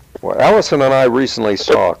 Well, Alison and I recently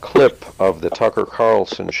saw a clip of the Tucker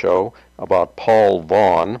Carlson show about Paul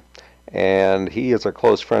Vaughn, and he is a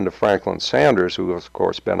close friend of Franklin Sanders, who has, of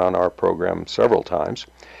course, been on our program several times.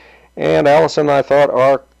 And Alison and I thought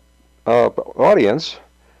our audience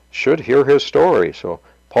should hear his story. So,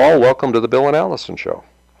 Paul, welcome to the Bill and Alison Show.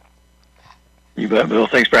 You bet, Bill.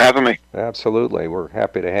 Thanks for having me. Absolutely. We're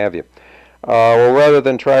happy to have you. Well, rather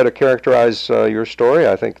than try to characterize your story,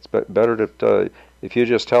 I think it's better to if you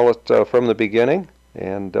just tell it from the beginning,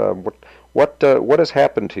 and what has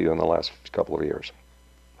happened to you in the last couple of years.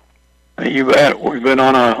 You bet. We've been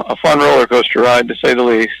on a fun roller coaster ride, to say the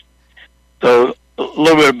least. So a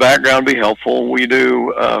little bit of background would be helpful. We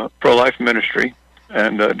do pro-life ministry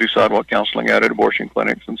and do sidewalk counseling out at abortion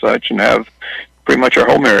clinics and such, and have pretty much our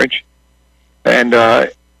whole marriage. And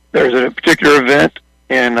there's a particular event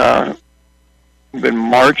in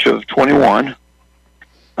March of 21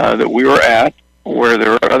 that we were at, where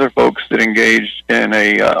there were other folks that engaged in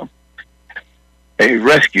a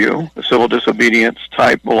rescue, a civil disobedience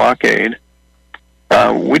type blockade.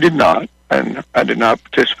 We did not, and I did not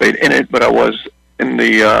participate in it, but I was in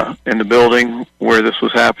the building where this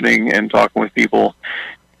was happening and talking with people.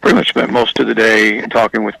 Pretty much spent most of the day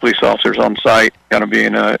talking with police officers on site, kind of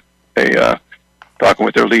being talking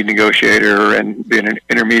with their lead negotiator and being an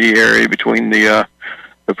intermediary between the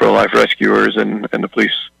pro-life rescuers and the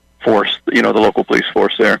police force, the local police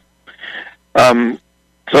force there.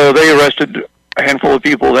 So they arrested a handful of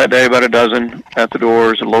people that day, about a dozen at the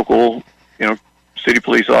doors, a local, city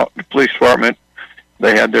police department.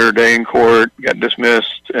 They had their day in court, got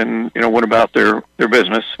dismissed, and, went about their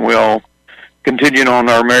business. We all continued on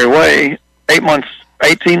our merry way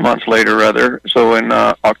 18 months later, rather. So in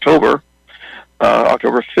October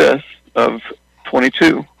 5th of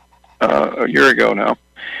 22, a year ago now,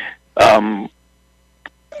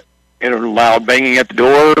 loud banging at the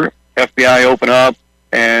door, FBI open up,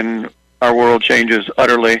 and our world changes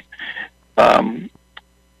utterly.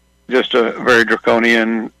 Just a very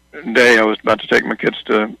draconian day. I was about to take my kids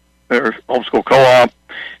to their homeschool co-op,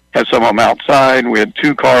 had some of them outside. We had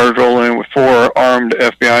 2 cars rolling with 4 armed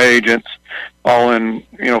FBI agents, all in,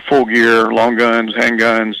 full gear, long guns,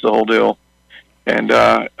 handguns, the whole deal. And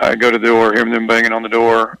I go to the door, hear them banging on the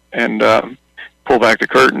door, and pull back the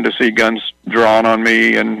curtain to see guns drawn on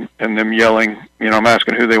me and them yelling. I'm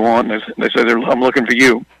asking who they want, and they say, I'm looking for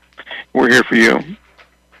you. We're here for you.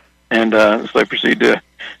 And so they proceed to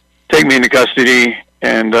take me into custody,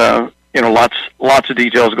 and lots of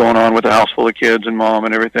details going on with the house full of kids and mom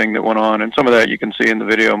and everything that went on. And some of that you can see in the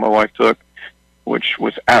video my wife took, which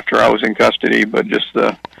was after I was in custody, but just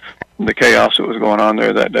the chaos that was going on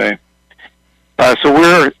there that day. So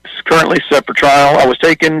we're currently set for trial. I was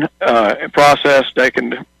taken and processed,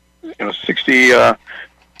 taken 60 hour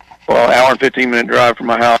and 15-minute drive from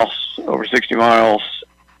my house, over 60 miles,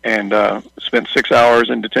 and spent 6 hours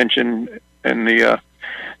in detention in the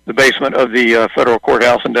basement of the federal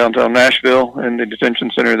courthouse in downtown Nashville, in the detention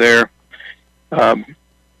center there,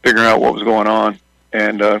 figuring out what was going on,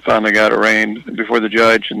 and finally got arraigned before the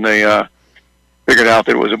judge, and they figured out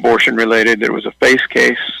that it was abortion related. There was a face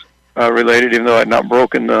case related, even though I had not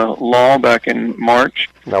broken the law back in March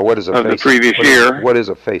now, what is a of face, the previous year. What is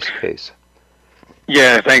a face case?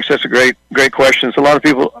 Yeah, thanks. That's a great question. So a lot of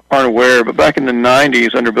people aren't aware, but back in the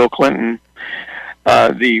 90s under Bill Clinton,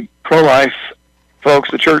 the pro-life folks,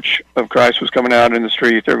 the Church of Christ was coming out in the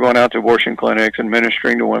street. They're going out to abortion clinics and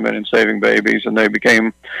ministering to women and saving babies, and they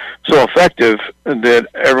became so effective that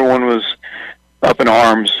everyone was up in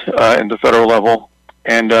arms at the federal level,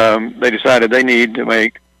 and they decided they need to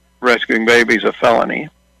make rescuing babies a felony.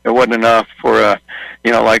 It wasn't enough for,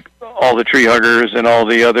 like all the tree huggers and all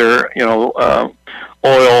the other,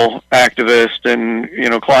 oil activists and,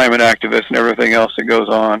 climate activists and everything else that goes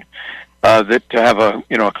on, that to have a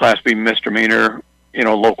Class B misdemeanor,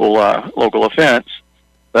 local offense,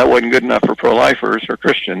 that wasn't good enough for pro-lifers or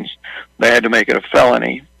Christians. They had to make it a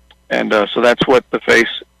felony. And so that's what the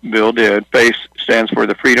FACE bill did. FACE stands for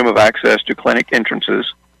the Freedom of Access to Clinic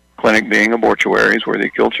Entrances, clinic being abortuaries where they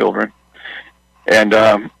kill children. And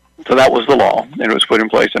so that was the law, and it was put in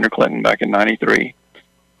place under Clinton back in '93.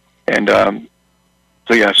 And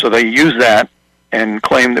so they used that and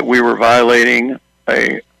claimed that we were violating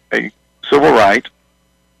a civil right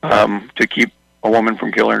to keep a woman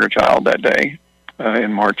from killing her child that day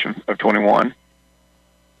in March of 21.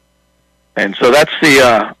 And so that's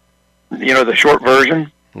the the short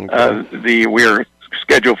version. Okay. We're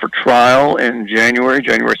scheduled for trial in January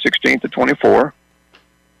 16th of 24,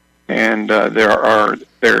 and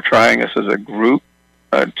they're trying us as a group,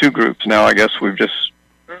 2 groups now. I guess we've just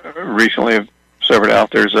recently have severed out.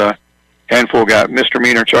 There's a handful got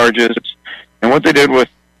misdemeanor charges, and what they did with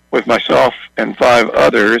myself and 5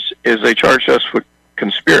 others is they charged us with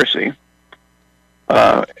conspiracy,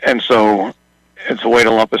 and so it's a way to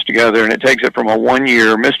lump us together, and it takes it from a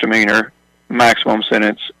 1-year misdemeanor maximum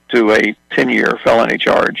sentence to a 10-year felony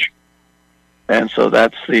charge, and so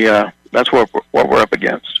that's what we're up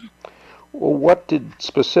against. Well, what did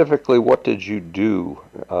you do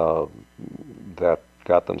that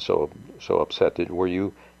got them so upset? Were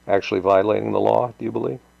you actually violating the law, do you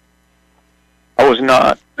believe? I was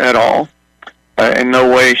not at all, in no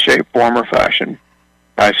way, shape, form, or fashion.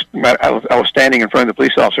 I was standing in front of the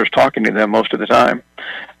police officers talking to them most of the time,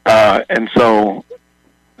 and so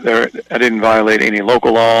I didn't violate any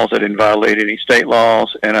local laws, I didn't violate any state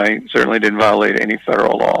laws, and I certainly didn't violate any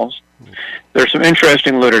federal laws. There's some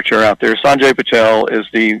interesting literature out there. Sanjay Patel is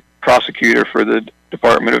the prosecutor for the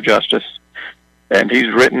Department of Justice, and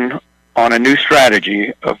he's written on a new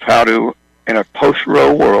strategy of how to, in a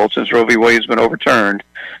post-Roe world, since Roe v. Wade's been overturned,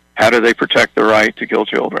 how do they protect the right to kill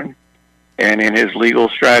children? And in his legal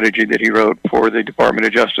strategy that he wrote for the Department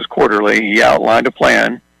of Justice Quarterly, he outlined a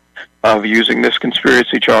plan of using this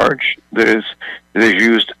conspiracy charge that is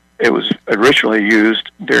used. It was originally used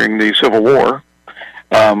during the Civil War,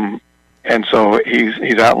 and so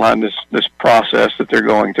he's outlined this process that they're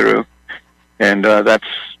going through, and that's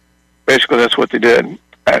what they did,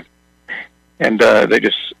 and they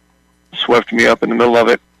just swept me up in the middle of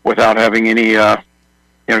it without having any,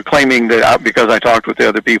 claiming that because I talked with the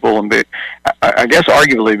other people, and I guess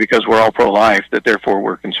arguably because we're all pro-life, that therefore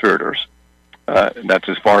we're conspirators. That's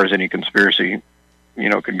as far as any conspiracy,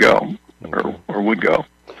 could go or would go.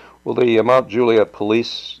 Well, the Mount Juliet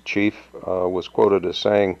police chief was quoted as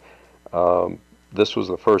saying this was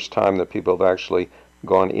the first time that people have actually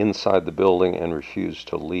gone inside the building and refused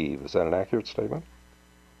to leave. Is that an accurate statement?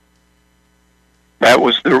 That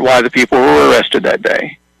was why the people were arrested that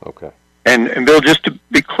day. Okay. And Bill, just to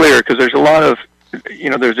be clear, because there's a lot of,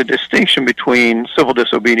 there's a distinction between civil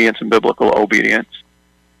disobedience and biblical obedience.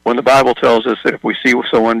 When the Bible tells us that if we see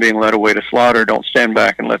someone being led away to slaughter, don't stand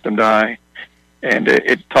back and let them die. And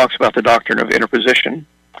it talks about the doctrine of interposition.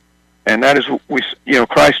 And that is,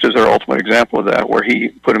 Christ is our ultimate example of that, where he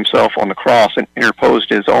put himself on the cross and interposed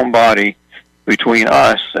his own body between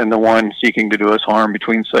us and the one seeking to do us harm,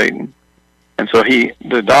 between Satan. And so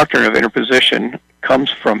the doctrine of interposition comes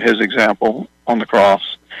from his example on the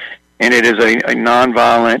cross. And it is a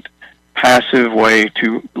nonviolent, passive way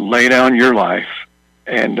to lay down your life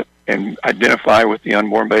and identify with the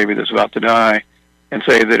unborn baby that's about to die, and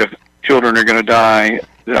say that if children are going to die,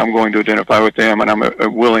 that I'm going to identify with them, and I'm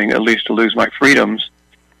willing at least to lose my freedoms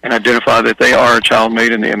and identify that they are a child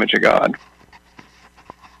made in the image of God.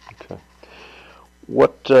 Okay.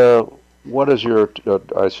 What is your?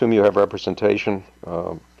 I assume you have representation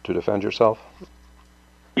to defend yourself?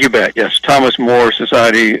 You bet. Yes, Thomas More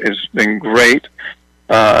Society has been great.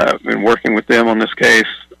 I've been working with them on this case.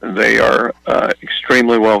 They are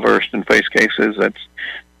extremely well versed in FACE cases.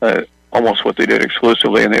 That's almost what they did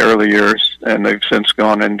exclusively in the early years, and they've since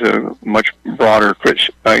gone into much broader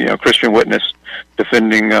Christian witness,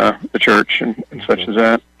 defending the church and such as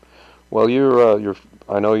that. Well,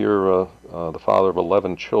 I know you're the father of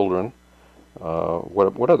 11 children.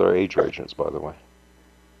 What are their age ranges, by the way?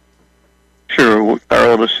 Sure. Our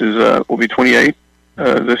oldest will be 28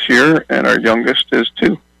 this year, and our youngest is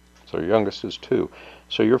 2. So your youngest is 2.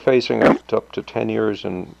 So you're facing up to 10 years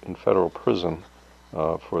in federal prison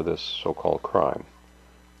for this so-called crime.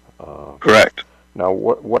 Correct. Now,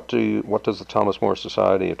 what does the Thomas More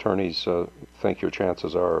Society attorneys think your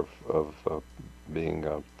chances are of being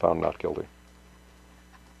found not guilty?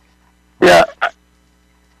 Yeah,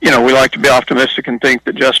 we like to be optimistic and think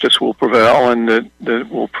that justice will prevail, and that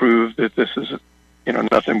will prove that this is,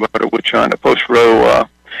 nothing but a witch hunt, a post-Roe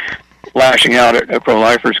lashing out at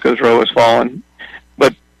pro-lifers because Roe has fallen.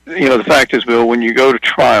 But, the fact is, Bill, when you go to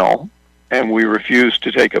trial and we refuse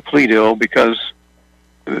to take a plea deal because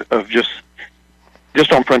of just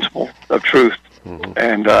on principle of truth,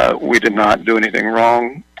 and we did not do anything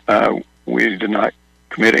wrong, We did not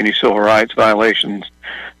commit any civil rights violations,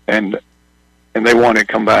 and they want to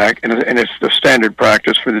come back, and it's the standard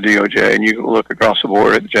practice for the DOJ. And you can look across the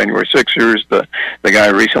board at the January 6ers, the guy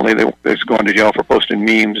recently that's going to jail for posting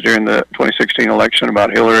memes during the 2016 election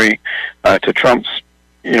about Hillary, to Trump's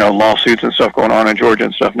lawsuits and stuff going on in Georgia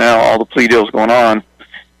and stuff now. All the plea deals going on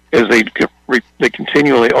is they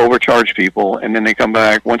continually overcharge people, and then they come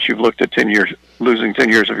back once you've looked at 10 years, losing 10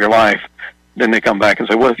 years of your life. Then they come back and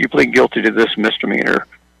say, well, if you plead guilty to this misdemeanor,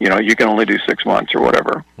 you can only do 6 months or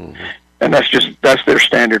whatever. Mm-hmm. And that's their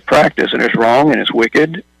standard practice, and it's wrong and it's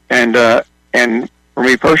wicked. And for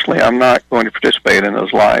me personally, I'm not going to participate in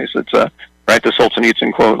those lies. It's right. The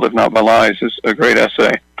Solzhenitsyn quote, "Live not by lies," is a great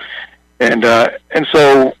essay. And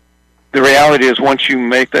so the reality is, once you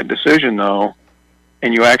make that decision, though,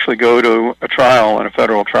 and you actually go to a trial, and a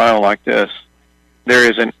federal trial like this,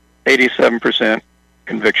 there is an 87%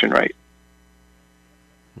 conviction rate.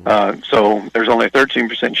 So there's only a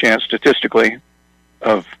 13% chance statistically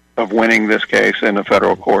of winning this case in a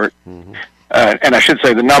federal court. Mm-hmm. And I should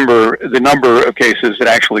say the number of cases that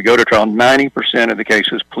actually go to trial, 90% of the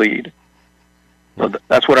cases plead. So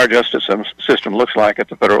that's what our justice system looks like at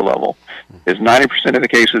the federal level. Is 90% of the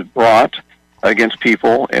cases brought against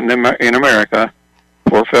people in America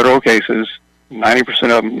for federal cases,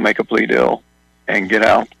 90% of them make a plea deal and get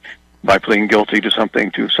out by pleading guilty to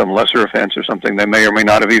some lesser offense or something they may or may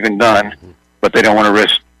not have even done, but they don't want to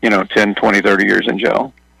risk 10, 20, 30 years in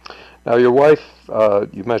jail. Now, your wife,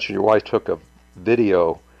 you mentioned your wife took a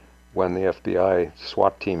video when the FBI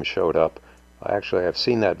SWAT team showed up. I actually have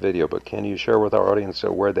seen that video, but can you share with our audience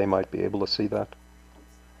where they might be able to see that?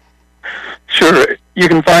 Sure. You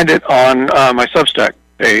can find it on my Substack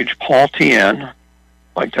page, PaulTN,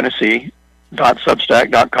 like Tennessee,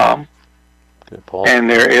 .substack.com. Okay, Paul. And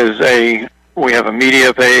we have a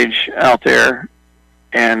media page out there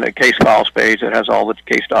and a case files page that has all the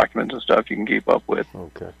case documents and stuff you can keep up with.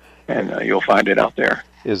 Okay. And you'll find it out there.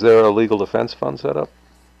 Is there a legal defense fund set up?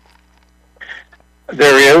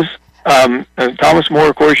 There is. Thomas More,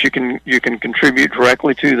 of course, you can contribute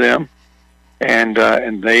directly to them, and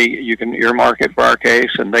you can earmark it for our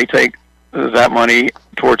case, and they take that money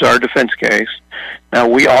towards our defense case. Now,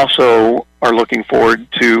 we also are looking forward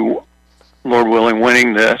to, Lord willing,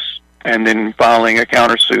 winning this and then filing a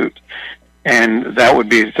countersuit, and that would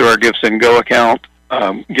be through our Gifts and Go account.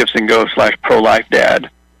 Gifts and Go /ProLifeDad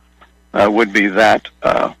would be that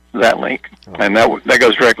link, and that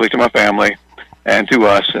goes directly to my family and to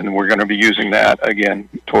us, and we're going to be using that again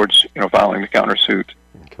towards filing the countersuit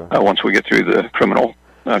once we get through the criminal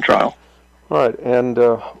trial. All right, and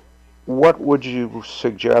what would you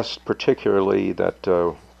suggest particularly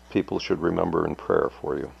that people should remember in prayer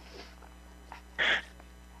for you?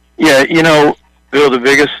 Yeah, Bill, the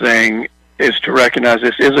biggest thing is to recognize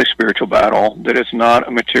this is a spiritual battle, that it's not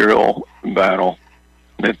a material battle,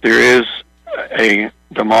 that there is a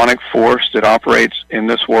demonic force that operates in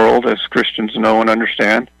this world, as Christians know and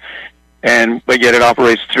understand, but yet it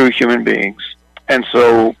operates through human beings. And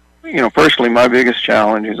so, personally, my biggest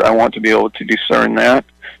challenge is I want to be able to discern that.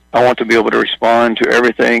 I want to be able to respond to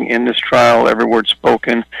everything in this trial, every word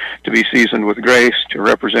spoken, to be seasoned with grace, to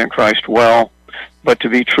represent Christ well, but to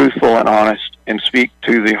be truthful and honest and speak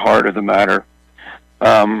to the heart of the matter.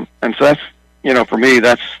 And so that's, for me,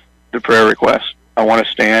 that's the prayer request. I want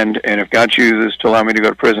to stand, and if God chooses to allow me to go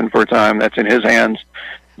to prison for a time, that's in His hands,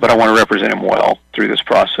 but I want to represent Him well through this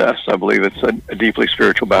process. I believe it's a deeply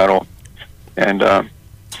spiritual battle, and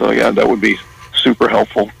that would be super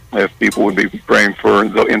helpful if people would be praying for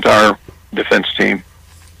the entire defense team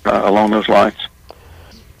along those lines.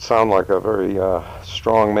 Sound like a very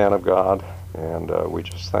strong man of God, and we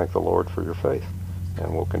just thank the Lord for your faith,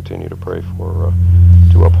 and we'll continue to pray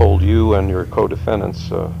to uphold you and your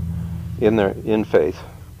co-defendants in faith.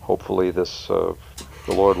 Hopefully the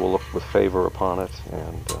Lord will look with favor upon it,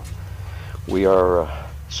 and we are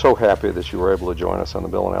so happy that you were able to join us on the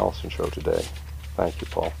Bill and Alison Show today. Thank you,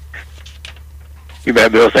 Paul. You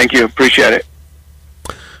bet, Bill. Thank you. Appreciate it.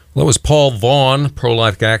 Well, that was Paul Vaughn,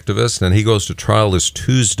 pro-life activist, and he goes to trial this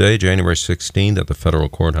Tuesday, January 16th, at the federal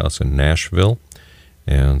courthouse in Nashville.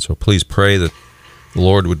 And so please pray that the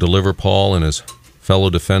Lord would deliver Paul and his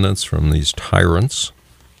fellow defendants from these tyrants,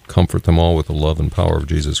 comfort them all with the love and power of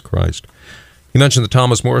Jesus Christ. He mentioned the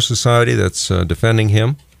Thomas More Society that's defending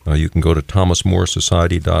him. You can go to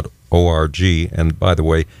thomasmoresociety.org. And by the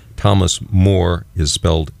way, Thomas More is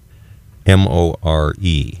spelled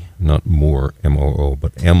M-O-R-E, not Moore, M-O-O,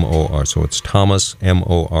 but M-O-R. So it's Thomas,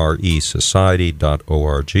 M-O-R-E,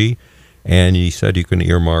 society.org. And he said you can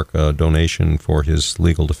earmark a donation for his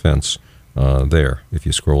legal defense there if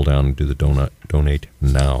you scroll down and do the donate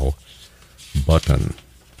now button.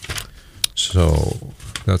 So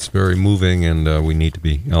that's very moving, and we need to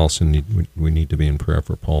be, Alison, we need to be in prayer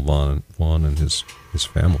for Paul Vaughn and his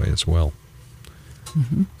family as well.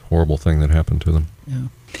 Mm-hmm. Horrible thing that happened to them. Yeah.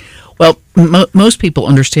 Well, most people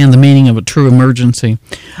understand the meaning of a true emergency,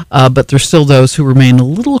 but there's still those who remain a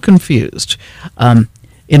little confused.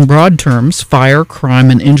 In broad terms, fire, crime,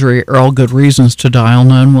 and injury are all good reasons to dial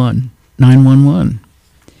 911.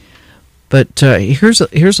 But here's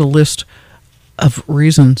a list of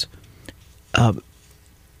reasons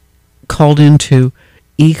called into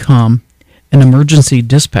ECOM, an emergency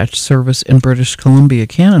dispatch service in British Columbia,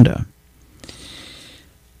 Canada.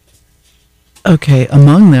 Okay,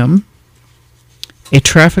 among them, a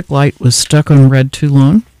traffic light was stuck on red too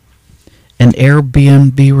long, an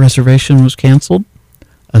Airbnb reservation was canceled,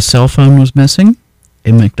 a cell phone was missing,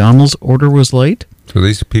 a McDonald's order was late. So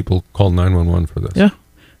these people called 911 for this? Yeah.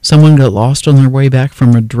 Someone got lost on their way back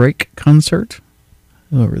from a Drake concert,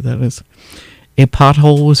 whoever that is. A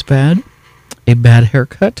pothole was bad, a bad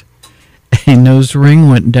haircut, a nose ring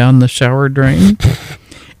went down the shower drain,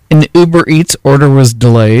 an Uber Eats order was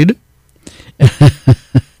delayed,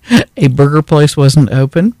 a burger place wasn't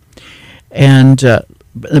open, and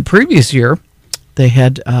the previous year they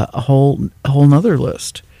had a whole nother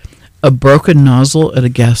list: a broken nozzle at a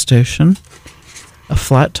gas station, a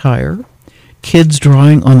flat tire, kids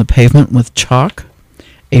drawing on the pavement with chalk,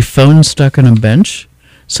 a phone stuck on a bench,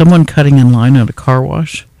 someone cutting in line at a car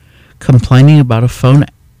wash, complaining about a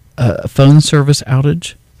phone service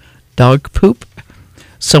outage, dog poop,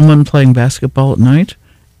 someone playing basketball at night,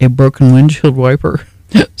 a broken windshield wiper,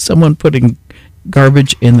 someone putting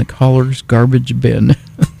garbage in the caller's garbage bin.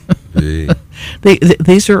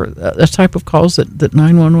 These are a type of calls that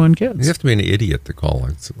 911 gets. You have to be an idiot to call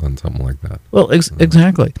on something like that. Well,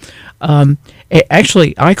 exactly.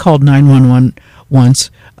 Actually, I called 911 once.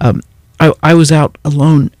 I was out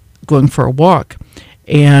alone going for a walk,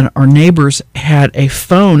 and our neighbors had a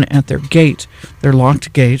phone at their gate, their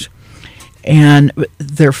locked gate, and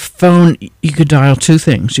their phone, you could dial two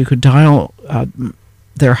things. You could dial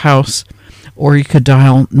their house, or you could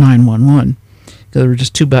dial 911. There were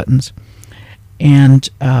just two buttons. And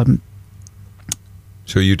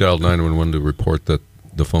so you dialed 911 to report that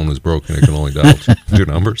the phone was broken. It can only dial two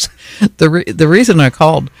numbers. The reason I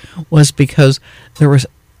called was because there was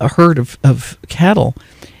a herd of cattle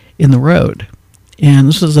in the road, and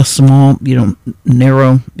this was a small,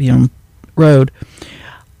 narrow, road,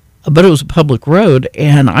 but it was a public road,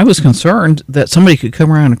 and I was concerned that somebody could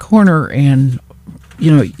come around a corner and,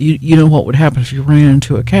 you know what would happen if you ran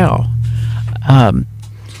into a cow.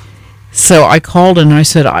 So I called and I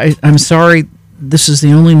said, I'm sorry, this is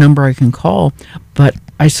the only number I can call, but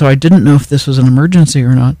I didn't know if this was an emergency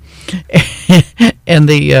or not. And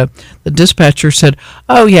the dispatcher said,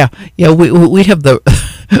 "Oh yeah, we have the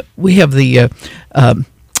what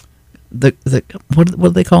do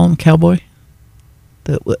they call him, cowboy?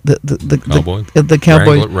 The cowboy, the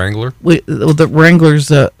cowboy Wrangler. The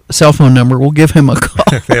Wrangler's cell phone number. We'll give him a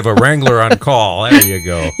call. They have a Wrangler on call. There you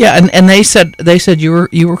go. Yeah, and they said you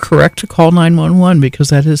were correct to call 911 because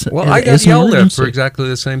that is I got yelled at for exactly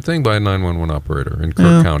the same thing by a 911 operator in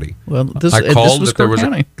Kirk County. Well, I called this was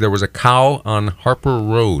that there was a cow on Harper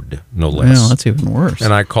Road, no less. Well, that's even worse.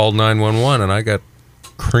 And I called 911 and I got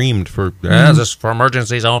creamed for this is for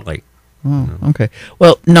emergencies only. Oh, okay.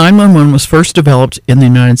 Well, 911 was first developed in the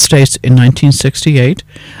United States in 1968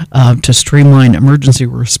 to streamline emergency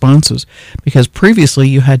responses, because previously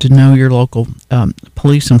you had to know your local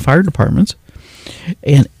police and fire departments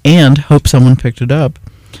and hope someone picked it up.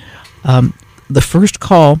 The first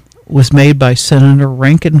call was made by Senator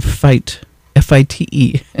Rankin Fite,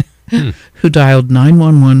 F-I-T-E, who dialed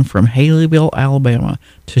 911 from Haleyville, Alabama,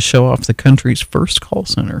 to show off the country's first call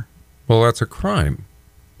center. Well, that's a crime.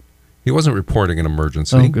 He wasn't reporting an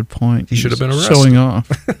emergency. Oh, good point. He should have been arrested. Showing off.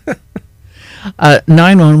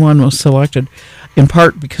 911 was selected in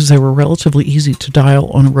part because they were relatively easy to dial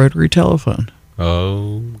on a rotary telephone.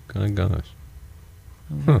 Oh, my gosh.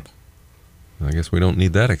 Huh. I guess we don't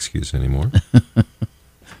need that excuse anymore.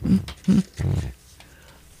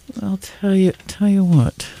 I'll tell you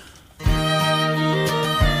what.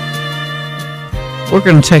 We're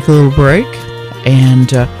going to take a little break and...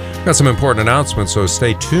 got some important announcements, so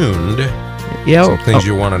stay tuned. Yeah, some things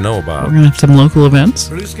you want to know about. We're going to have some local events.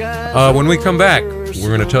 When we come back,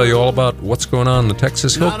 we're going to tell you all about what's going on in the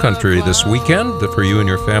Texas Hill Country this weekend for you and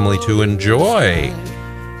your family to enjoy.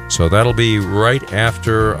 So that'll be right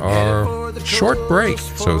after our short break,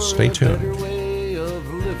 so stay tuned.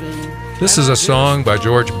 This is a song by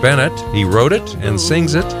George Bennett. He wrote it and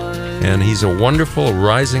sings it. and he's a wonderful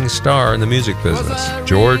rising star in the music business.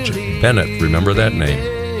 George Bennett, remember that name.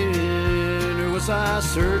 Or was I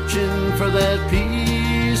searching for that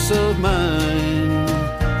peace of mind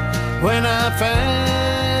when I found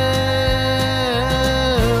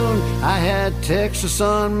I had Texas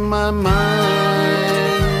on my mind?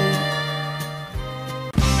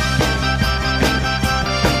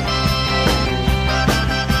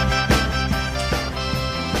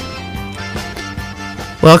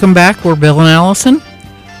 Welcome back. We're Bill and Allison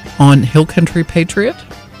on Hill Country Patriot.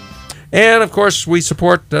 And, of course, we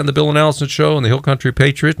support the Bill and Allison Show and the Hill Country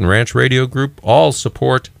Patriot and Ranch Radio Group all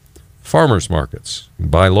support farmers markets.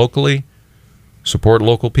 Buy locally, support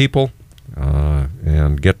local people,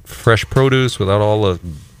 and get fresh produce without all the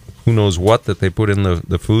who knows what that they put in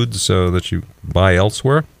the foods that you buy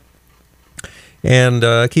elsewhere.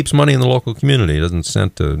 And keeps money in the local community. It doesn't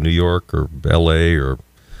send to New York or L.A. or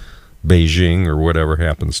Beijing or whatever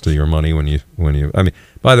happens to your money when you I mean,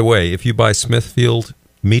 by the way, if you buy Smithfield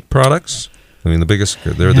meat products, I mean they're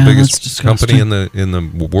the biggest company in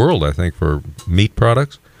the world, I think, for meat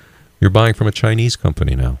products. You're buying from a Chinese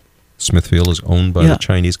company now. Smithfield is owned by the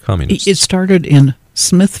Chinese communists. It started in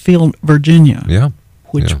Smithfield, Virginia. Yeah.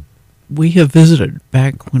 Which we have visited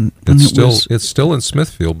back when it's still in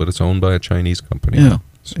Smithfield, but it's owned by a Chinese company. Yeah. Now.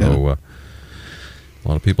 So a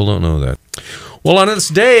lot of people don't know that. Well, on this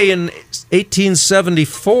day in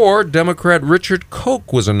 1874, Democrat Richard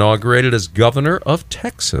Koch was inaugurated as governor of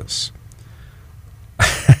Texas.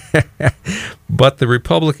 But the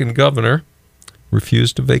Republican governor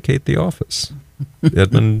refused to vacate the office,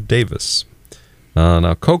 Edmund Davis.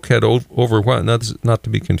 Now, Koch had overwhelmed, not to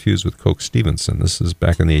be confused with Koch Stevenson. This is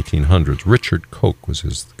back in the 1800s. Richard Koch was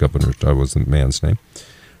his governor, was the man's name.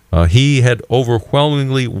 He had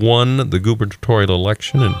overwhelmingly won the gubernatorial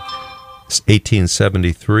election in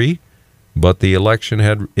 1873, but the election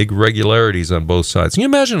had irregularities on both sides. Can you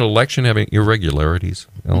imagine an election having irregularities,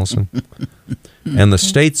 Alison? And the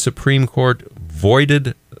state Supreme Court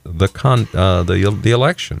voided the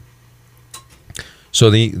election. So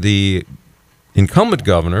the incumbent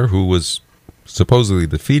governor, who was supposedly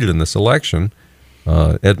defeated in this election,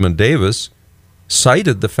 Edmund Davis,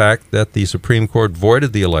 cited the fact that the Supreme Court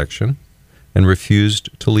voided the election and refused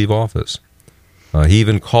to leave office. He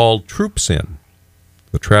even called troops in,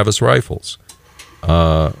 the Travis Rifles.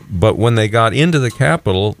 But when they got into the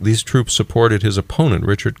Capitol, these troops supported his opponent,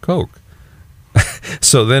 Richard Koch.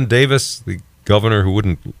 So then Davis, the governor who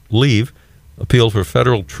wouldn't leave, appealed for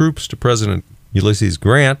federal troops to President Ulysses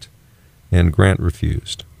Grant, and Grant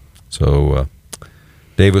refused. So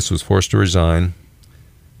Davis was forced to resign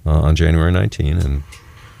on January 19, and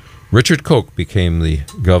Richard Koch became the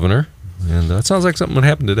governor. And that sounds like something that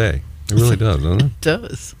happened today. It really does, doesn't it? It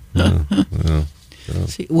does. Yeah.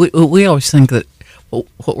 See, we always think that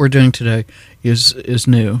what we're doing today is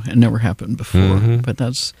new and never happened before, but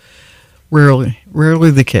that's rarely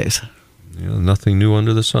the case. Yeah, nothing new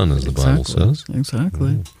under the sun, as the Bible says.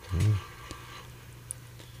 Exactly. Mm-hmm.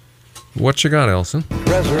 What you got, Alison?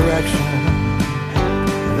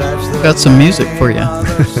 Got some music for you.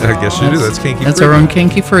 I guess you do. That's Kinky. That's our own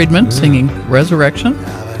Kinky Friedman singing "Resurrection."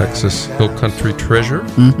 Texas Hill Country Treasure.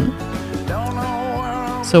 Mm-hmm.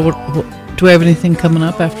 So, what, do we have anything coming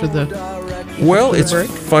up after the? Well, it's break?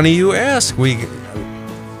 funny you ask.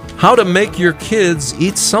 How to make your kids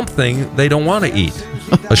eat something they don't want to eat.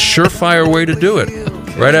 A surefire way to do it.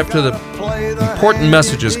 Right after the important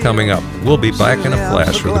messages coming up. We'll be back in a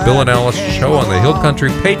flash for the Bill and Allison Show on the Hill Country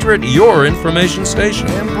Patriot, your information station.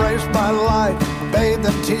 Embraced by light, bathed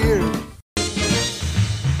in tears.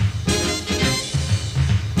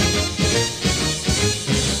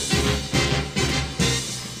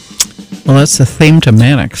 Well, that's the theme to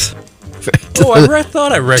Mannix. I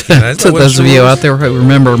thought I recognized it. To those of you out there who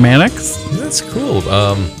remember Mannix. That's cool.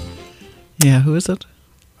 Yeah, who is it?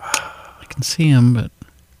 I can see him, but...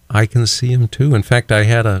 I can see him, too. In fact, I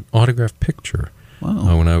had an autographed picture.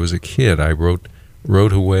 Wow. When I was a kid. I wrote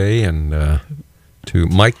away and to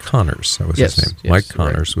Mike Connors. That was his name. Yes, Mike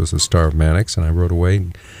Connors was the star of Mannix, and I wrote away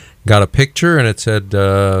and got a picture, and it said,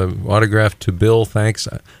 autographed to Bill, thanks.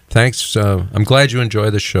 I'm glad you enjoy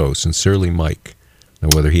the show. Sincerely, Mike. Now,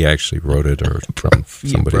 whether he actually wrote it or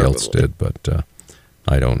somebody else did, but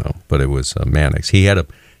I don't know. But it was Mannix.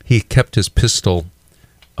 He kept his pistol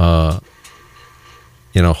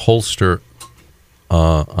in a holster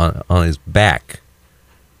on his back.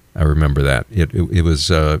 I remember that. It was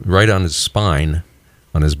right on his spine,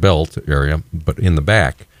 on his belt area, but in the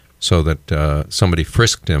back, so that somebody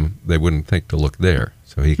frisked him, they wouldn't think to look there.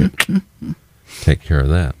 So he could take care of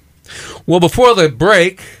that. Well, before the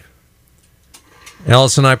break,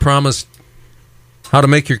 Alison and I promised How to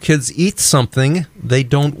make your kids eat something they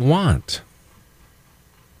don't want.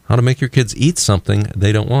 How to make your kids eat something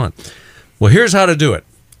they don't want. Well, here's how to do it.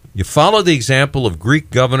 You follow the example of Greek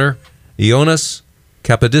governor Ioannis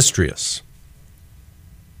Kapodistrias.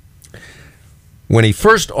 When he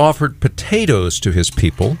first offered potatoes to his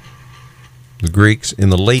people, the Greeks, in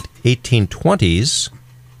the late 1820s,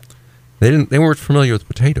 they weren't familiar with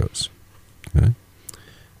potatoes. Okay?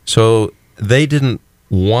 So they didn't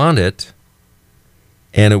want it,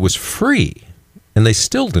 and it was free, and they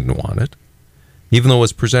still didn't want it, even though it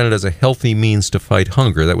was presented as a healthy means to fight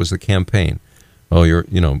hunger. That was the campaign. Oh,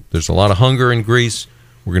 there's a lot of hunger in Greece.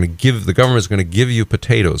 The government's going to give you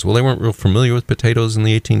potatoes. Well, they weren't real familiar with potatoes in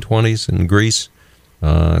the 1820s in Greece.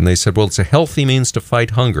 And they said, well, it's a healthy means to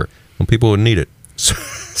fight hunger when people would need it.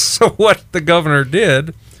 So what the governor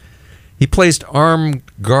did, he placed armed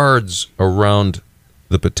guards around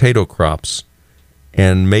the potato crops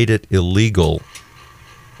and made it illegal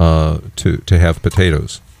to have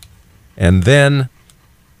potatoes. And then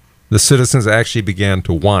the citizens actually began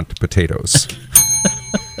to want potatoes.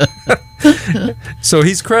 So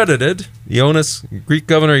he's credited, Greek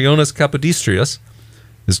governor Ioannis Kapodistrias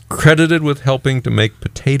is credited with helping to make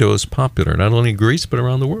potatoes popular, not only in Greece, but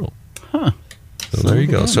around the world. Huh. So there you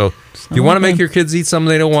go. So if you want to make your kids eat something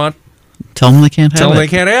they don't want, tell them they can't have it. Tell them they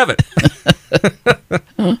can't have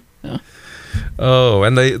it. Oh,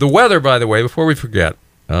 and the weather, by the way, before we forget,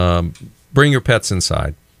 bring your pets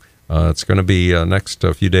inside. It's going to be, next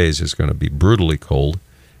few days is going to be brutally cold,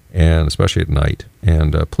 and especially at night.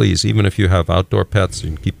 And please, even if you have outdoor pets,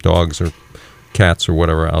 you can keep dogs or cats or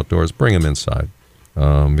whatever outdoors, bring them inside.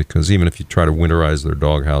 Because even if you try to winterize their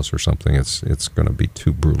doghouse or something, it's going to be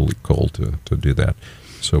too brutally cold to do that.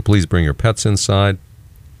 So please bring your pets inside.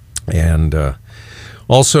 And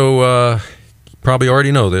also, you probably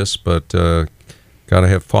already know this, but got to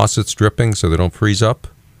have faucets dripping so they don't freeze up.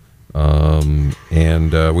 And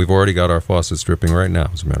we've already got our faucets dripping right now,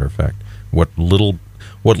 as a matter of fact. What little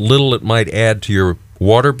it might add to your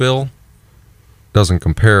water bill doesn't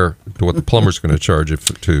compare to what the plumber's going to charge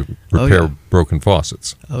if to repair broken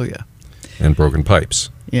faucets. Oh, yeah. And broken pipes.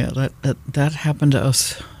 Yeah, that happened to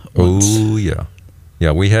us once. Oh, yeah.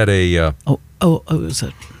 Yeah, we had a... it was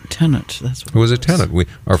a tenant. That's what it was. A tenant.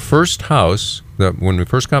 Our first house, when we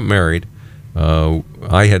first got married,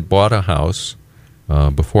 I had bought a house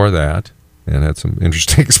before that and had some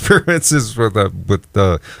interesting experiences with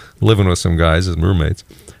living with some guys as roommates.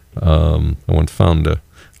 I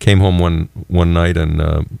came home one night, and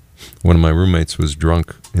one of my roommates was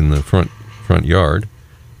drunk in the front yard,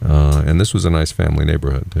 and this was a nice family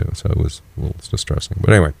neighborhood too, so it was a little distressing. But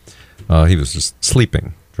anyway, he was just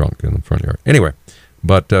sleeping drunk in the front yard. Anyway,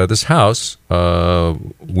 but this house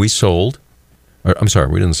we sold. I'm sorry,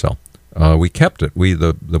 we didn't sell. We kept it.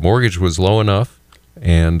 The mortgage was low enough,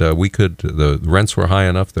 and the rents were high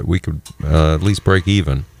enough that we could at least break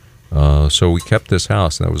even. So we kept this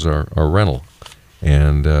house. That was our rental.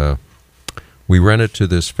 And we rented to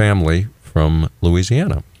this family from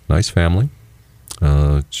Louisiana. Nice family.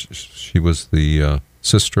 She was the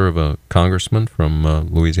sister of a congressman from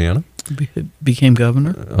Louisiana. Became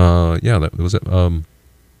governor? Yeah, that was it.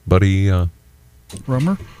 Buddy...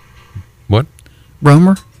 Romer? What?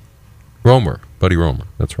 Romer, Buddy Romer.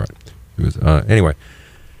 That's right. He was, anyway,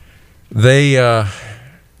 they,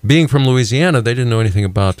 being from Louisiana, they didn't know anything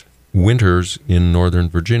about winters in Northern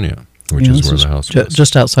Virginia, which is where the house was.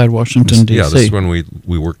 Just outside Washington, D.C. Yeah, this is when we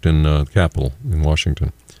worked in the Capitol in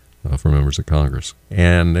Washington for members of Congress.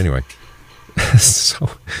 And anyway,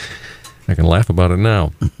 so I can laugh about it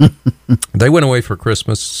now. They went away for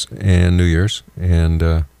Christmas and New Year's,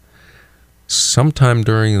 and sometime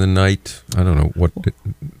during the night, I don't know what.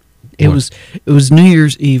 It was New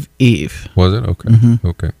Year's Eve. Was it? Okay. Mm-hmm.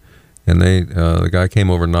 Okay. And the guy came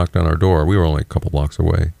over and knocked on our door. We were only a couple blocks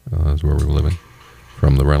away, is where we were living,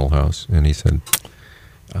 from the rental house. And he said,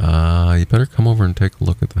 you better come over and take a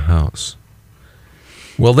look at the house.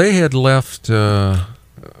 Well, they had left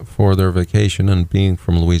for their vacation, and being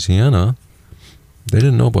from Louisiana, they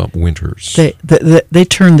didn't know about winters. They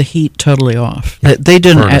turned the heat totally off. Yeah. They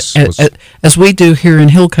didn't, as we do here in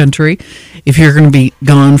Hill Country. If you're going to be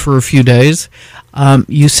gone for a few days,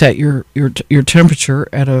 you set your temperature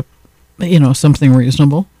at something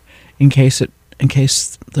reasonable, in case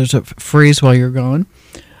there's a freeze while you're gone.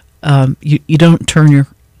 You don't turn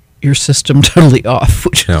your system totally off,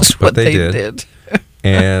 which is what they did.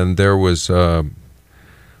 And there was.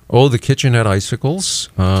 The kitchen had icicles.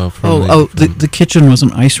 The kitchen was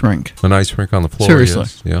an ice rink. An ice rink on the floor. Seriously,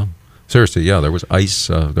 yes. Yeah. Seriously, yeah. There was ice.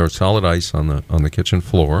 There was solid ice on the kitchen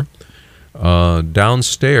floor.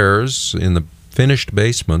 Downstairs in the finished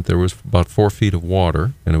basement, there was about 4 feet of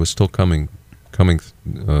water, and it was still coming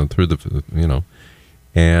through the,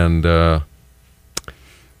 and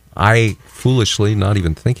I foolishly, not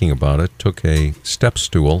even thinking about it, took a step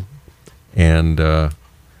stool and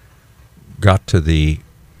got to the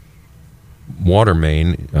water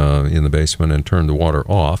main in the basement and turned the water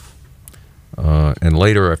off. And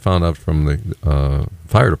later I found out from the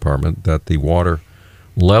fire department that the water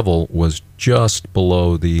level was just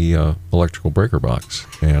below the electrical breaker box,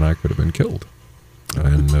 and I could have been killed.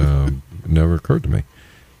 And it never occurred to me.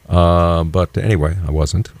 But anyway, I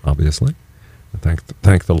wasn't, obviously.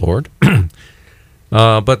 Thank the Lord.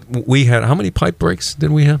 But we had, how many pipe breaks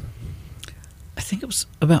did we have? I think it was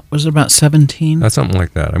about 17? That's something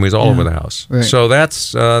like that. I mean, it was all over the house. Right. So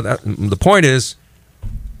that's, the point is,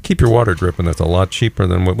 keep your water dripping. That's a lot cheaper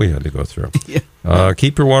than what we had to go through. Yeah.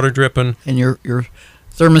 Keep your water dripping. And your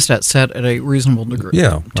thermostat set at a reasonable degree.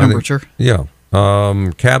 Temperature.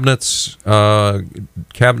 Cabinets.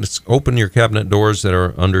 Open your cabinet doors that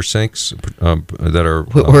are under sinks. That are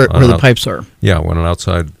where the pipes are. Yeah, on an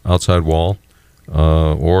outside wall,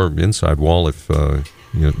 or inside wall if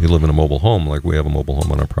you live in a mobile home, like we have a mobile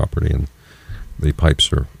home on our property, and the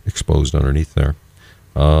pipes are exposed underneath there.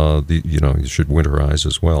 You should winterize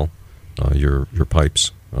as well your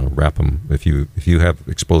pipes. Wrap them if you have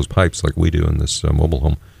exposed pipes like we do in this mobile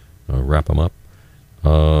home. Wrap them up.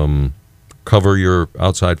 Cover your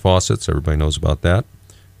outside faucets. Everybody knows about that.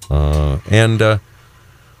 And a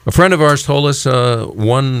friend of ours told us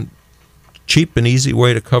one cheap and easy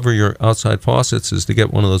way to cover your outside faucets is to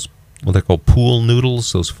get one of those, what they call pool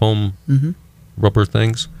noodles, those foam rubber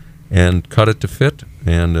things, and cut it to fit.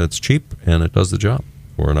 And it's cheap, and it does the job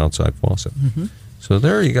for an outside faucet. So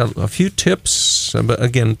there you got a few tips. But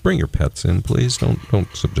again, bring your pets in, please. Don't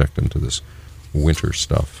subject them to this winter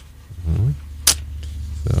stuff.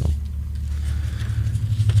 So,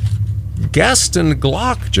 Gaston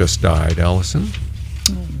Glock just died, Alison.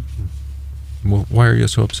 Well, why are you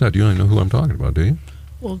so upset? You don't know who I'm talking about, do you?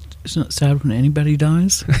 Well, isn't it sad when anybody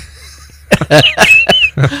dies?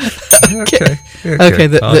 Okay.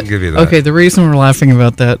 I'll give you that. Okay, the reason we're laughing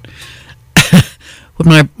about that,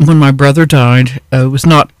 when my brother died, it was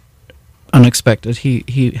not unexpected.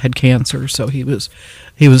 He had cancer, so he was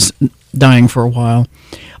dying for a while.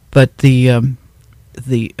 But the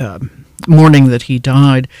morning that he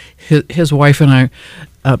died, his wife and I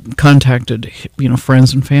contacted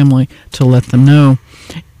friends and family to let them know,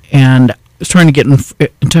 and I was trying to get in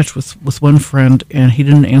touch with one friend, and he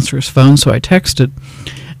didn't answer his phone, so I texted,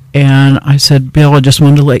 and I said, Bill, I just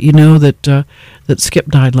wanted to let you know that Skip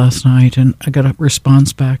died last night, and I got a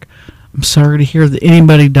response back. I'm sorry to hear that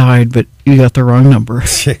anybody died, but you got the wrong number.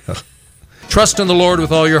 Trust in the Lord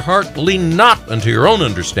with all your heart. Lean not unto your own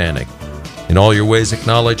understanding. In all your ways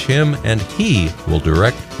acknowledge Him, and He will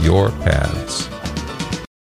direct your paths.